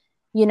woman,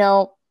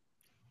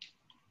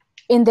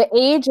 in the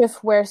age of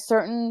where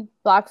certain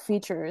Black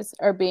features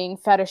are being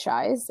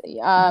fetishized,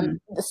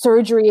 the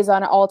surgery is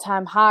on an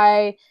all-time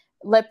high,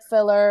 lip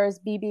fillers,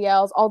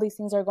 BBLs, all these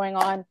things are going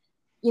on.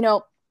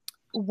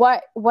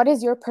 What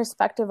is your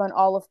perspective on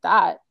all of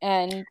that?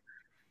 And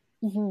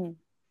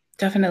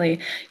Definitely.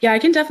 Yeah, I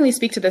can definitely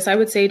speak to this. I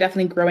would say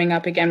definitely growing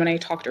up, again, when I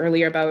talked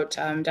earlier about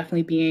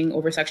definitely being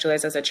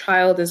over-sexualized as a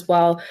child as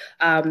well.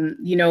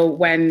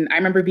 When I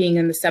remember being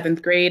in the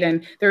 7th grade,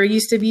 and there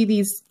used to be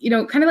these,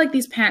 kind of like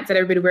these pants that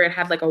everybody wear. It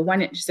had like a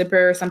 1-inch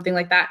zipper or something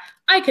like that.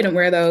 I couldn't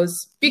wear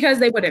those because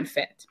they wouldn't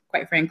fit,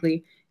 quite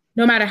frankly.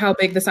 No matter how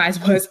big the size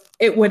was,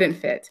 it wouldn't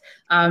fit.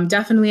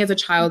 Definitely as a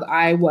child,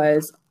 I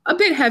was a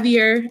bit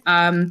heavier.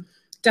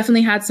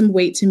 Definitely had some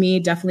weight to me,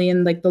 definitely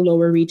in like the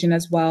lower region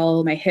as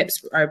well. My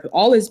hips have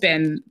always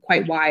been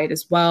quite wide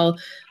as well.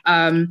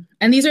 And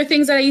these are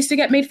things that I used to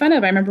get made fun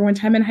of. I remember one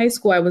time in high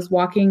school, I was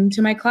walking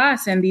to my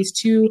class and these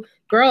 2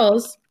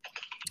 girls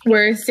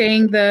were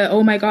saying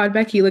oh my God,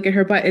 Becky, look at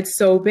her butt. It's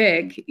so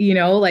big,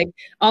 like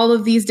all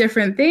of these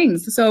different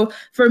things. So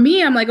for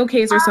me, I'm like,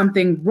 okay, is there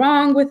something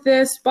wrong with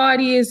this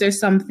body? Is there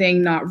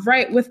something not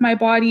right with my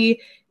body?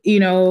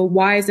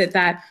 Why is it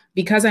that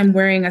because I'm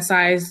wearing a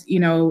size,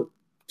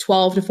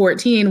 12 to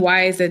 14,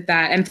 why is it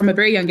that, and from a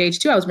very young age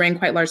too, I was wearing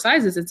quite large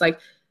sizes. It's like,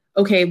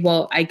 okay,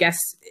 well, I guess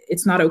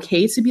it's not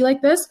okay to be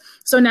like this.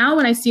 So now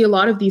when I see a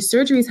lot of these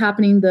surgeries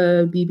happening,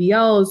 the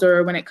BBLs,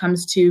 or when it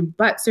comes to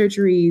butt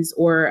surgeries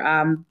or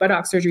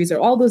buttock surgeries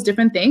or all those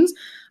different things,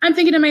 I'm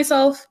thinking to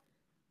myself,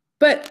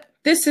 but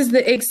this is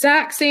the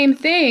exact same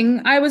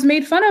thing I was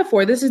made fun of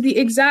for. This is the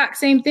exact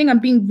same thing I'm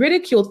being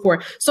ridiculed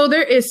for. So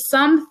there is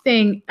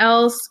something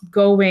else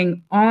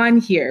going on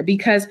here,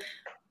 because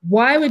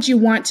why would you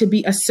want to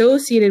be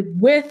associated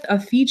with a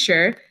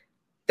feature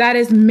that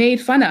is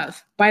made fun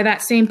of by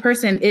that same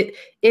person?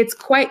 It's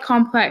quite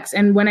complex.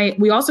 And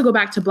we also go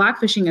back to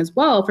blackfishing as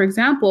well, for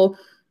example,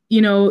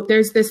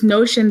 there's this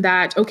notion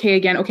that, so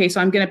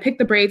I'm going to pick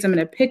the braids, I'm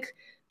going to pick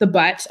the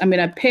butt, I'm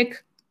going to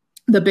pick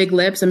the big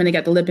lips, I'm going to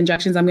get the lip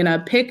injections, I'm going to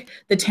pick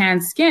the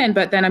tan skin,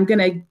 but then I'm going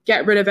to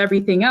get rid of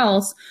everything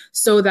else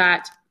so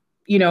that,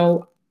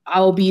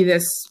 I'll be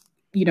this,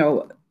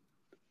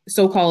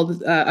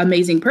 so-called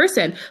amazing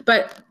person.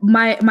 But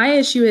my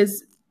issue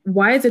is,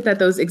 why is it that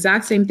those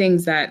exact same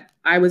things that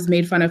I was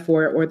made fun of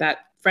for, or that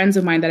friends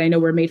of mine that I know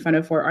were made fun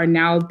of for, are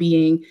now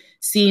being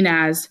seen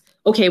as,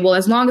 okay, well,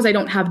 as long as I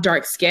don't have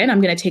dark skin, I'm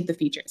going to take the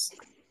features.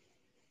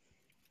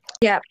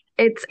 Yeah,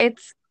 it's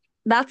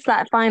that's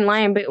that fine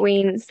line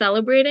between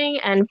celebrating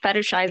and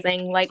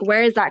fetishizing. Like,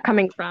 where is that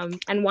coming from,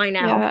 and why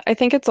now? Yeah, I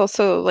think it's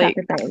also like,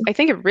 Type of thing. I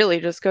think it really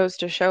just goes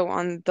to show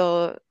on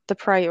the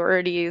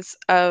priorities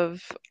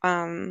of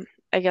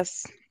I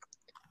guess,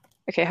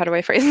 okay, how do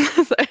I phrase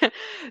this?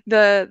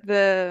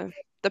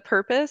 The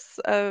purpose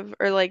of,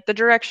 or like the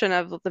direction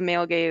of the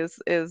male gaze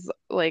is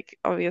like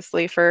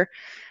obviously for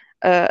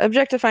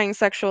objectifying,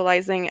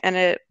 sexualizing, and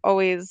it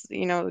always,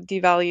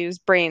 devalues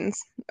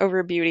brains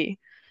over beauty.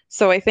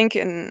 So I think,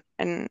 and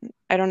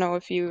I don't know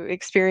if you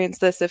experience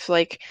this, if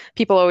like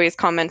people always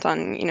comment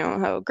on,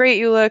 how great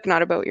you look,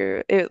 not about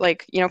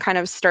like, kind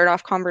of start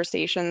off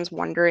conversations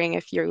wondering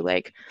if you're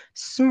like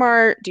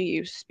smart, do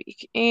you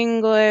speak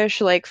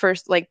English, like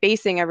first, like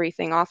basing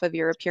everything off of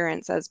your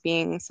appearance as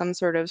being some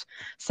sort of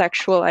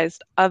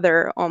sexualized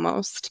other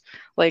almost.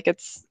 Like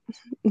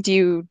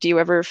do you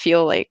ever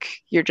feel like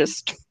you're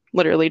just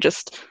literally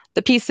just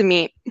the piece of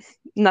meat,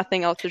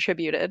 nothing else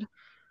attributed?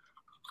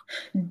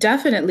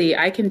 Definitely.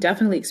 I can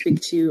definitely speak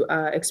to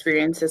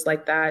experiences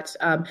like that.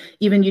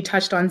 Even you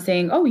touched on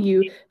saying, oh,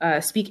 you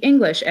speak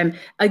English. And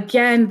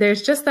again,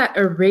 there's just that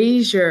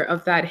erasure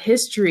of that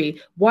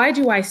history. Why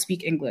do I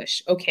speak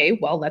English? Okay,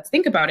 well, let's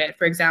think about it.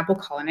 For example,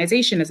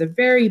 colonization is a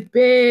very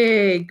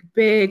big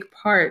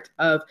part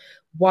of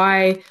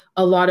why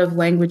a lot of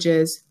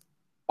languages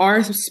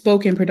are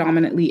spoken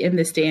predominantly in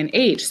this day and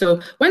age. So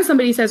when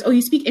somebody says, oh,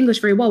 you speak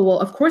English very well,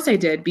 of course I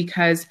did,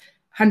 because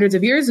hundreds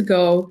of years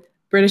ago,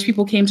 British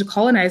people came to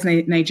colonize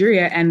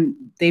Nigeria and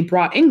they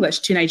brought English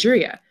to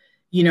Nigeria,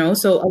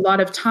 So a lot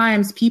of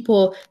times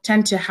people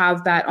tend to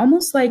have that,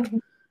 almost like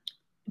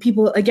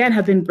people, again,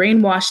 have been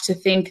brainwashed to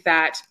think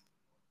that,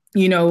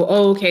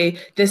 oh, okay,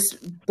 this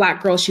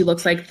Black girl, she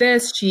looks like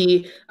this.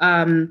 She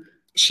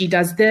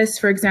does this,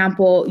 for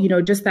example,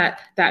 just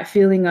that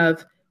feeling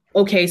of,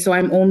 okay, so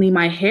I'm only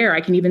my hair.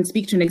 I can even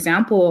speak to an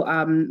example.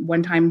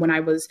 One time when I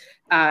was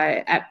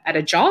at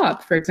a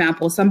job, for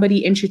example,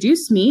 somebody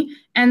introduced me,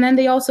 and then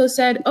they also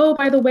said, oh,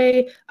 by the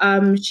way,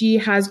 she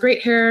has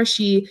great hair.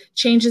 She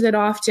changes it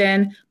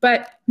often.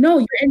 But no,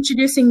 you're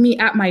introducing me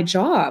at my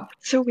job.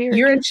 So weird.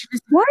 You're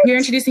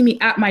introducing me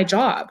at my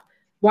job.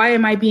 Why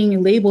am I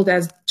being labeled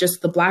as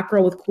just the Black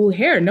girl with cool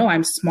hair? No,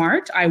 I'm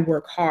smart. I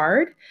work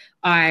hard.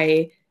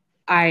 I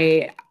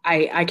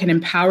can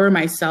empower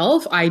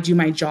myself. I do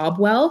my job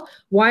well.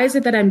 Why is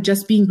it that I'm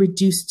just being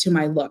reduced to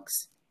my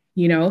looks?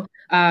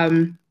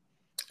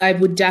 I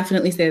would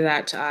definitely say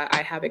that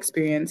I have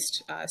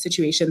experienced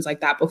situations like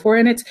that before,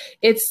 and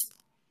it's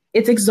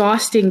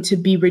exhausting to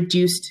be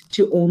reduced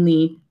to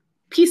only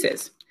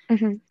pieces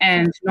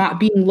and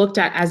not being looked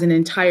at as an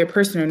entire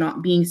person, or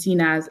not being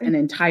seen as an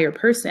entire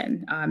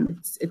person.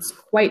 It's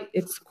quite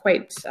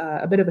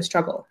a bit of a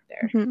struggle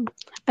there.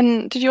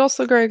 And did you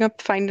also growing up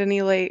find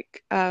any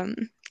like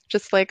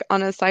just like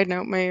on a side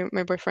note,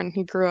 my boyfriend,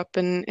 he grew up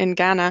in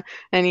Ghana,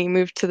 and he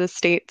moved to the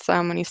States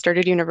when he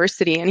started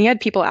university, and he had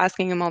people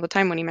asking him all the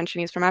time when he mentioned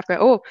he's from Africa,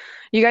 oh,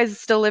 you guys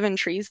still live in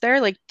trees there?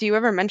 Like, do you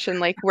ever mention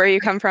like where you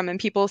come from? And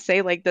people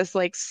say like this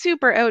like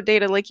super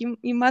outdated, like you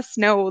must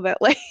know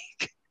that like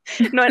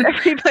not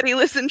everybody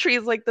lives in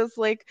trees, like this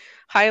like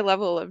high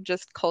level of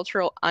just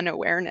cultural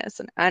unawareness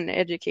and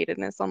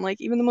uneducatedness on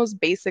like even the most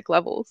basic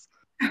levels.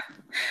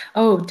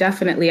 Oh,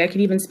 definitely. I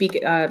could even speak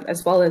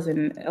as well as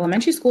in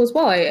elementary school as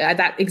well. I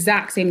that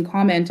exact same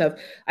comment of,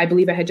 I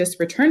believe I had just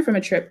returned from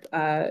a trip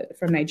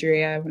from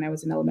Nigeria when I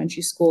was in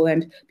elementary school,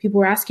 and people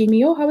were asking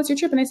me, oh, how was your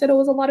trip? And I said, oh, it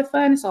was a lot of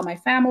fun. I saw my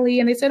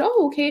family. And they said,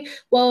 oh, okay,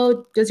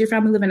 well, does your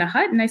family live in a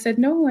hut? And I said,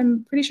 no,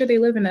 I'm pretty sure they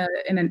live in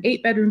an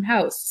 8-bedroom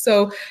house.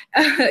 So,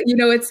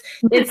 it's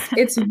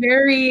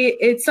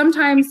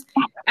sometimes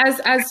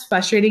as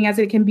frustrating as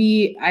it can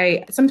be.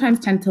 I sometimes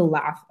tend to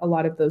laugh a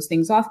lot of those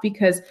things off,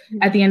 because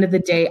at the end of the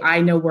day, I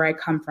know where I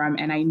come from,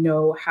 and I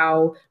know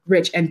how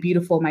rich and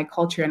beautiful my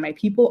culture and my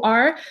people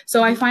are.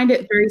 So I find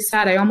it very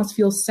sad. I almost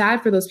feel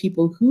sad for those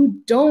people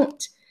who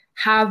don't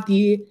have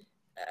the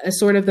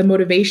sort of the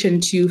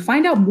motivation to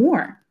find out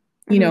more.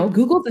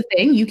 Google's a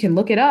thing. You can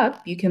look it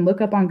up. You can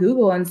look up on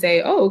Google and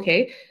say, oh,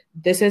 okay,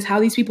 this is how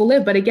these people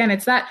live. But again,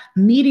 it's that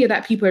media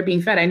that people are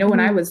being fed. I know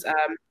when I was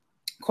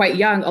quite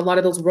young, a lot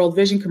of those World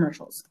Vision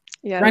commercials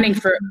running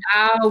for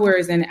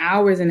hours and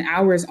hours and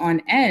hours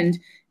on end.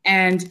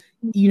 And,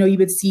 you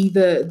would see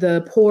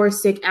the poor,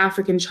 sick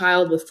African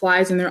child with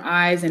flies in their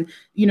eyes. And,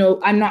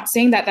 I'm not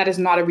saying that is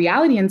not a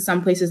reality in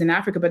some places in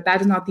Africa, but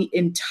that is not the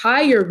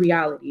entire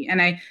reality.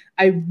 And I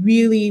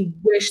really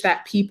wish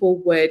that people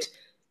would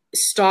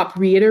stop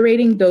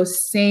reiterating those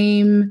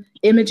same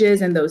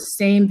images and those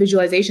same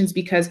visualizations,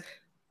 because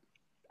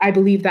I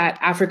believe that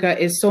Africa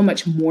is so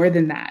much more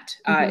than that.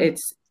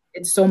 It's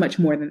so much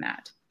more than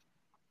that.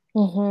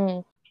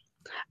 Mm-hmm.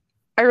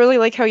 I really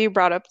like how you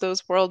brought up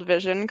those World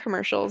Vision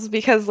commercials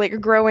because like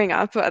growing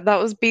up, that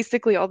was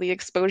basically all the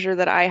exposure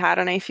that I had.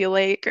 And I feel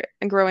like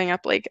growing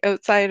up like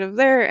outside of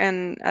there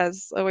and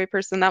as a white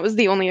person, that was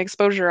the only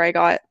exposure I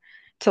got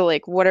to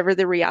like whatever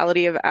the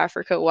reality of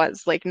Africa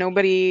was. Like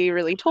nobody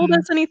really told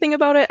us anything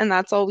about it, and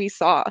that's all we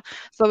saw.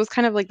 So it was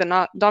kind of like the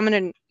not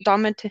dominant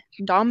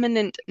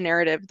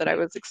narrative that I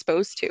was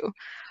exposed to.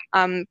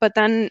 But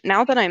then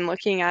now that I'm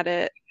looking at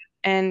it,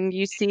 and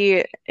you see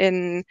it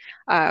in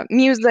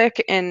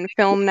music and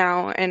film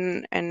now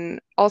and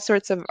all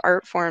sorts of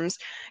art forms,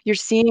 you're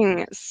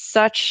seeing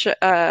such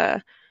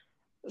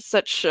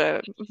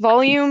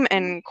volume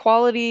and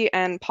quality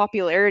and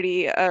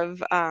popularity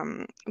of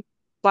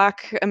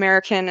Black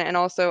American and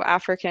also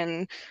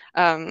African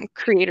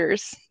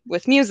creators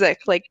with music.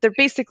 Like they're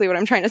basically what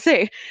I'm trying to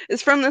say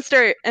is from the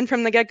start and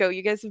from the get-go,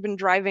 you guys have been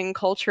driving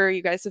culture.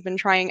 You guys have been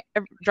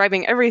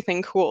driving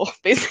everything cool,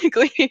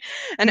 basically,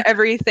 and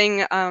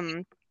everything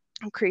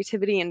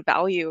creativity and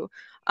value.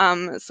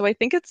 So I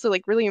think it's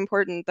like really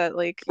important that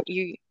like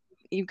you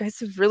guys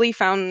have really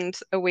found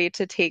a way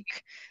to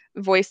take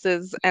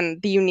voices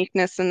and the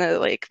uniqueness and the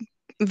like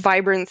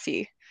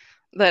vibrancy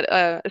that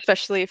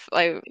especially if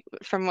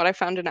from what I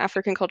found in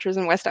African cultures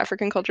and West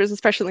African cultures,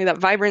 especially that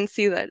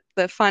vibrancy, that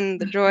the fun,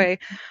 the joy,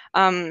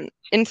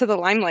 into the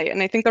limelight.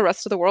 And I think the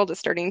rest of the world is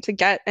starting to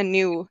get a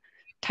new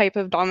type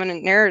of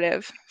dominant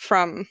narrative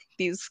from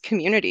these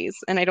communities.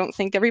 And I don't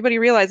think everybody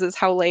realizes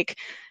how like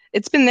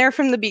it's been there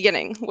from the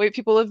beginning. White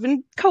people have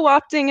been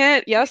co-opting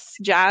it. Yes,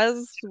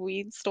 jazz,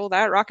 we stole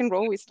that. Rock and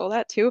roll, we stole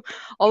that too.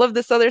 All of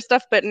this other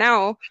stuff. But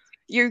now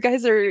you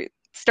guys are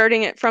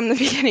starting it from the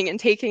beginning and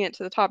taking it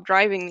to the top,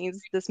 driving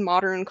this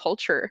modern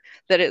culture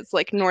that is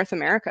like North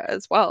America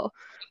as well.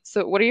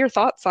 So what are your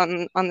thoughts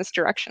on this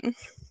direction?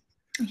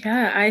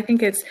 Yeah, I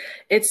think it's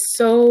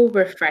so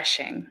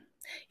refreshing.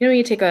 You know,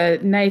 you take a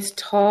nice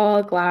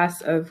tall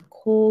glass of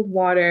cold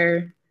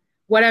water,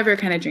 whatever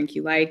kind of drink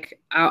you like.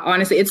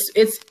 Honestly,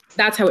 it's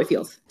that's how it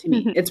feels to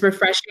me. It's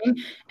refreshing,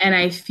 and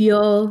I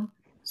feel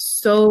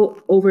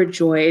so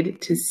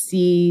overjoyed to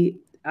see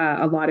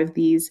a lot of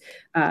these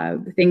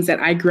things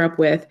that I grew up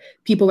with.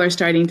 People are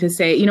starting to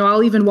say, you know,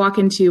 I'll even walk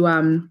into,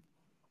 I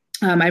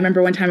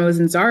remember one time I was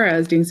in Zara, I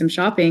was doing some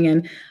shopping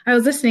and I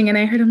was listening and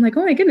I heard, I'm like,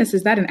 oh my goodness,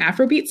 is that an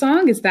Afrobeat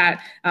song? Is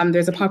that,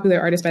 there's a popular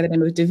artist by the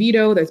name of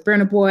Davido, there's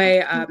Burna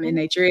Boy in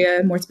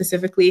Nigeria more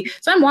specifically.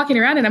 So I'm walking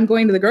around and I'm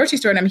going to the grocery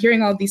store and I'm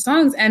hearing all of these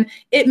songs and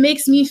it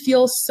makes me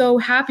feel so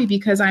happy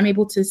because I'm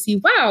able to see,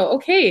 wow,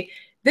 okay,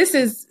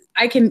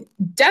 I can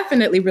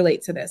definitely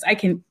relate to this. I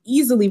can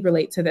easily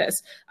relate to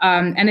this.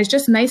 And it's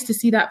just nice to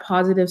see that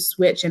positive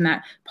switch and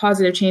that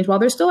positive change. While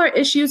there still are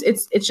issues,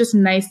 it's just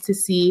nice to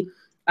see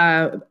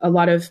a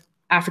lot of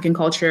African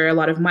culture, a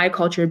lot of my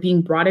culture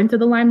being brought into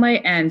the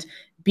limelight and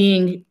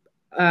being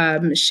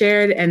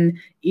shared. And,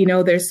 you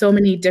know, there's so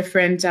many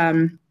different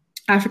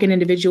African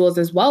individuals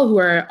as well who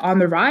are on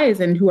the rise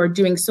and who are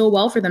doing so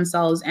well for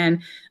themselves.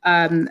 And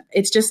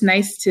it's just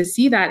nice to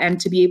see that and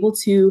to be able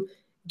to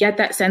get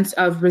that sense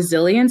of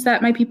resilience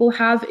that my people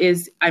have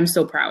I'm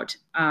so proud.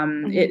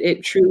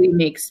 It truly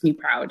makes me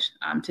proud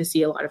to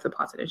see a lot of the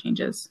positive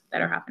changes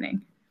that are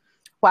happening.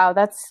 Wow,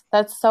 that's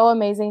so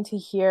amazing to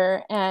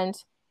hear. And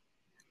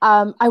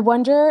I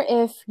wonder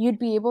if you'd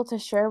be able to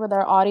share with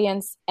our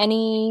audience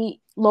any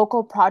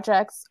local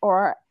projects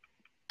or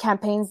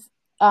campaigns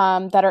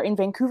that are in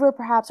Vancouver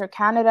perhaps or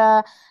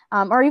Canada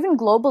or even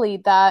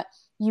globally that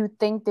you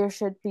think there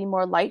should be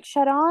more light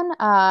shed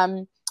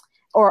on.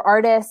 Or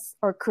artists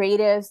or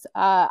creatives.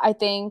 I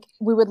think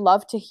we would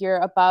love to hear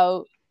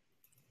about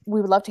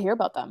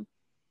them.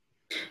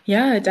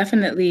 Yeah,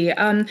 definitely.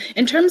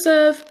 In terms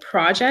of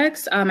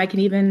projects, I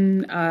can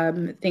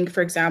even think,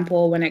 for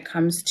example, when it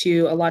comes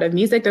to a lot of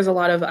music, there's a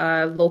lot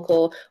of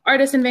local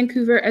artists in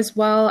Vancouver as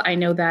well. I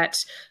know that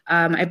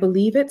I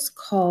believe it's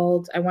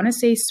called, I want to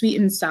say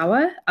Sweet and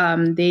Sour.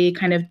 They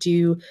kind of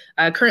do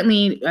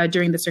currently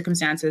during the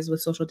circumstances with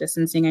social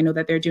distancing. I know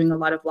that they're doing a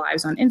lot of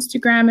lives on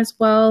Instagram as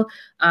well.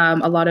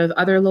 A lot of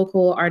other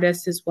local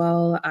artists as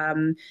well.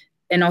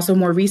 And also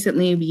more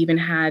recently, we even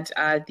had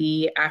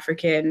the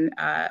African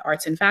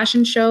Arts and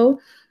Fashion Show.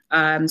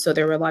 So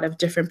there were a lot of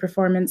different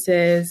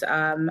performances,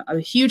 a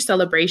huge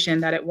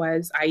celebration that it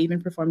was. I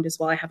even performed as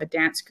well. I have a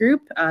dance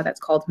group that's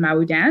called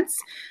Mau Dance.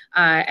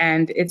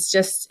 And it's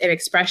just an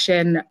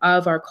expression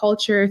of our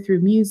culture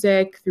through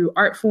music, through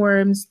art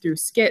forms, through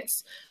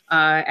skits.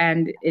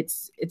 And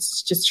it's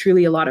just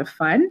truly a lot of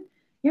fun.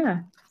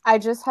 Yeah. I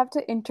just have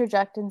to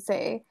interject and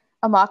say,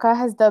 Amaka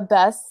has the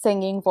best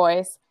singing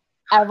voice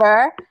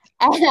ever.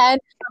 And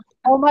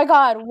oh my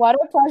God, what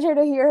a pleasure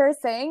to hear her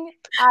sing.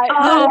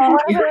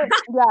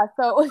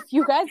 So if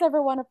you guys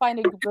ever want to find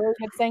a really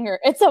good singer,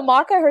 it's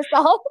Amaka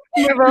herself.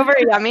 You're over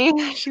yummy.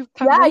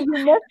 Yeah, you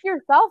missed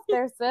yourself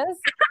there, sis.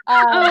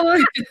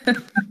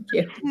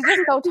 She's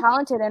just so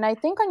talented. And I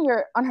think on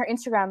her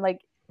Instagram,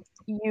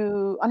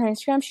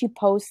 she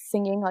posts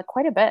singing like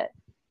quite a bit.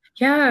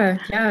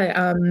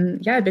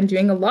 I've been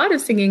doing a lot of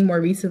singing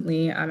more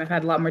recently. I've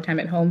had a lot more time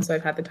at home, so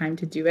I've had the time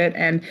to do it.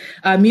 And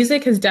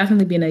music has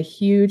definitely been a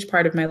huge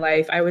part of my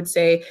life. I would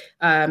say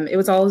it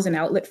was always an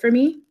outlet for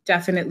me.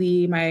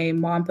 Definitely, my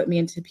mom put me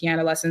into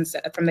piano lessons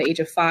from the age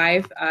of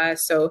 5.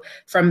 So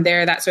from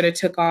there, that sort of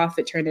took off.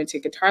 It turned into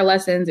guitar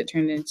lessons. It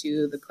turned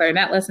into the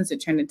clarinet lessons. It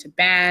turned into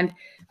band.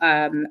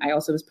 I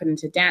also was put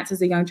into dance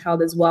as a young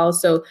child as well.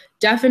 So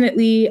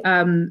definitely,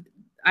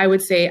 I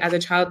would say as a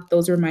child,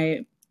 those were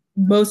my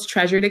most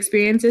treasured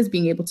experiences,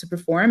 being able to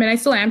perform. And I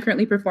still am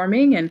currently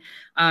performing, and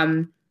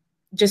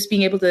just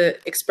being able to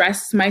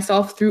express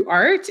myself through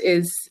art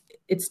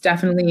it's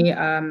definitely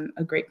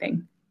a great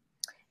thing.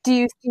 Do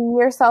you see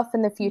yourself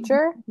in the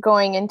future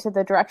going into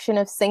the direction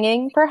of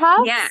singing,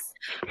 perhaps? Yeah.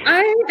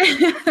 I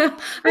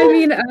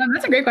mean,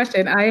 that's a great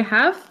question. I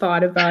have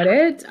thought about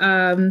it.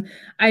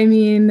 I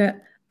mean,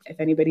 if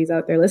anybody's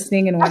out there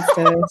listening and wants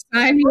to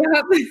sign me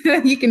up,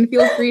 you can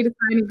feel free to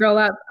sign a girl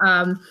up.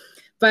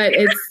 But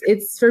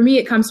it's for me,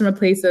 it comes from a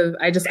place of,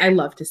 I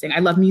love to sing. I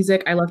love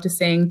music. I love to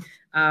sing.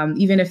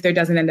 Even if there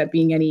doesn't end up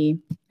being any,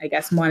 I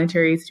guess,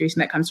 monetary situation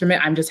that comes from it,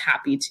 I'm just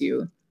happy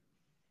to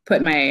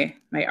put my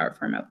art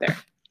form out there.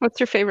 What's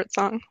your favorite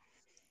song?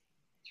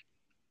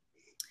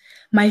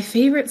 My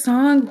favorite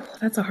song?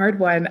 That's a hard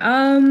one.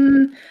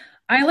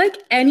 I like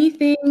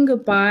anything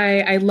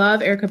I love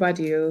Erykah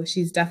Badu.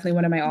 She's definitely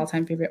one of my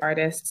all-time favorite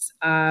artists.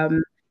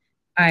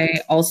 I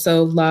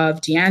also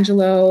love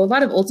D'Angelo, a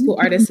lot of old school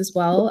artists as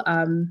well.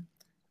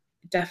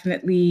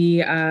 Definitely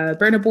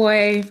Burna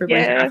Boy for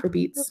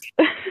Afrobeats.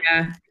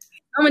 Yeah,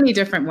 so many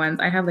different ones.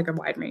 I have like a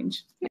wide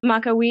range.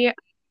 Amaka, we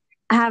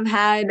have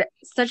had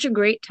such a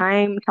great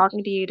time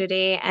talking to you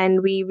today,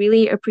 and we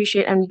really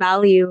appreciate and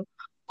value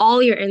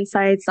all your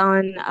insights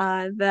on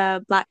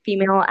the Black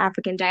female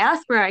African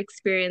diaspora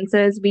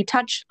experiences. We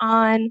touched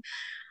on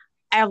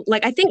I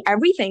think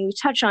everything. We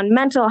touch on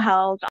mental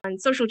health, on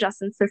social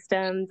justice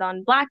systems,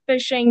 on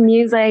Blackfishing,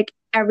 music,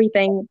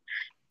 everything.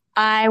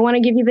 I want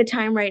to give you the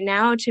time right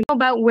now to know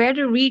about where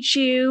to reach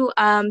you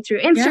through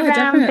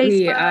Instagram,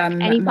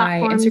 Facebook, any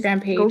platforms. My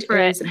Instagram page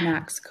is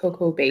Max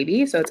Coco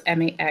Baby. So it's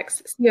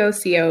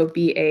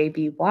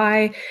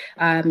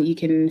MaxCocoBaby. You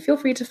can feel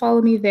free to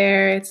follow me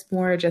there. It's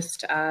more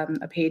just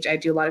a page. I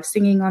do a lot of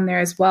singing on there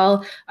as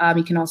well.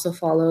 You can also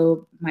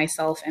follow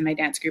myself and my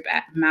dance group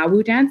at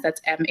Mawu Dance.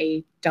 That's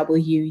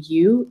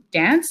MAWU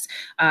Dance.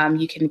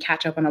 You can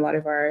catch up on a lot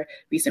of our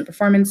recent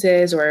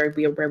performances or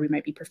where we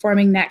might be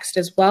performing next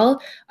as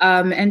well.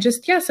 And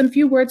just, some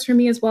few words from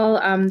me as well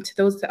to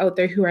those out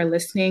there who are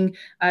listening.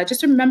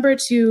 Just remember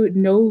to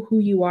know who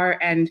you are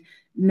and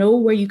know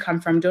where you come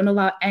from. Don't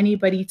allow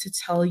anybody to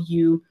tell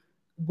you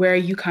where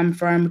you come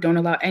from. Don't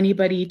allow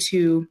anybody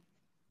to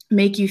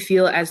make you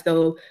feel as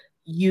though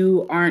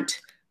you aren't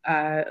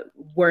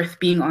worth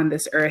being on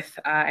this earth.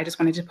 I just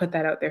wanted to put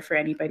that out there for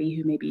anybody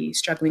who may be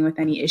struggling with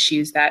any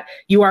issues, that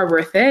you are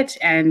worth it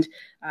and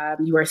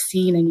you are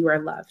seen and you are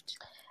loved.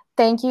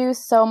 Thank you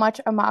so much,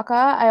 Amaka.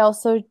 I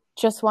also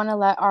just want to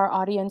let our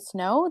audience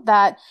know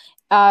that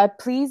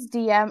please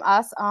DM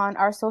us on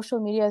our social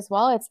media as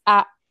well. It's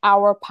at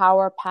Our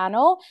Power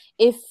Panel.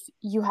 If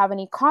you have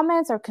any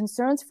comments or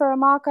concerns for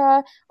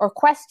Amaka or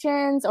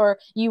questions, or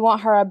you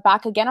want her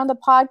back again on the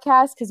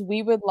podcast, because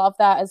we would love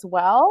that as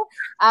well.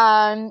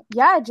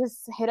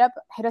 Just hit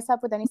us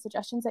up with any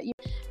suggestions that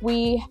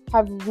we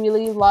have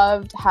really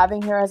loved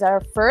having her as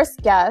our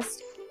first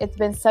guest. It's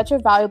been such a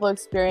valuable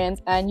experience,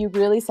 and you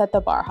really set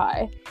the bar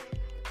high.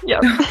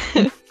 Yep.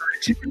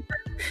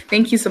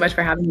 Thank you so much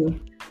for having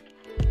me.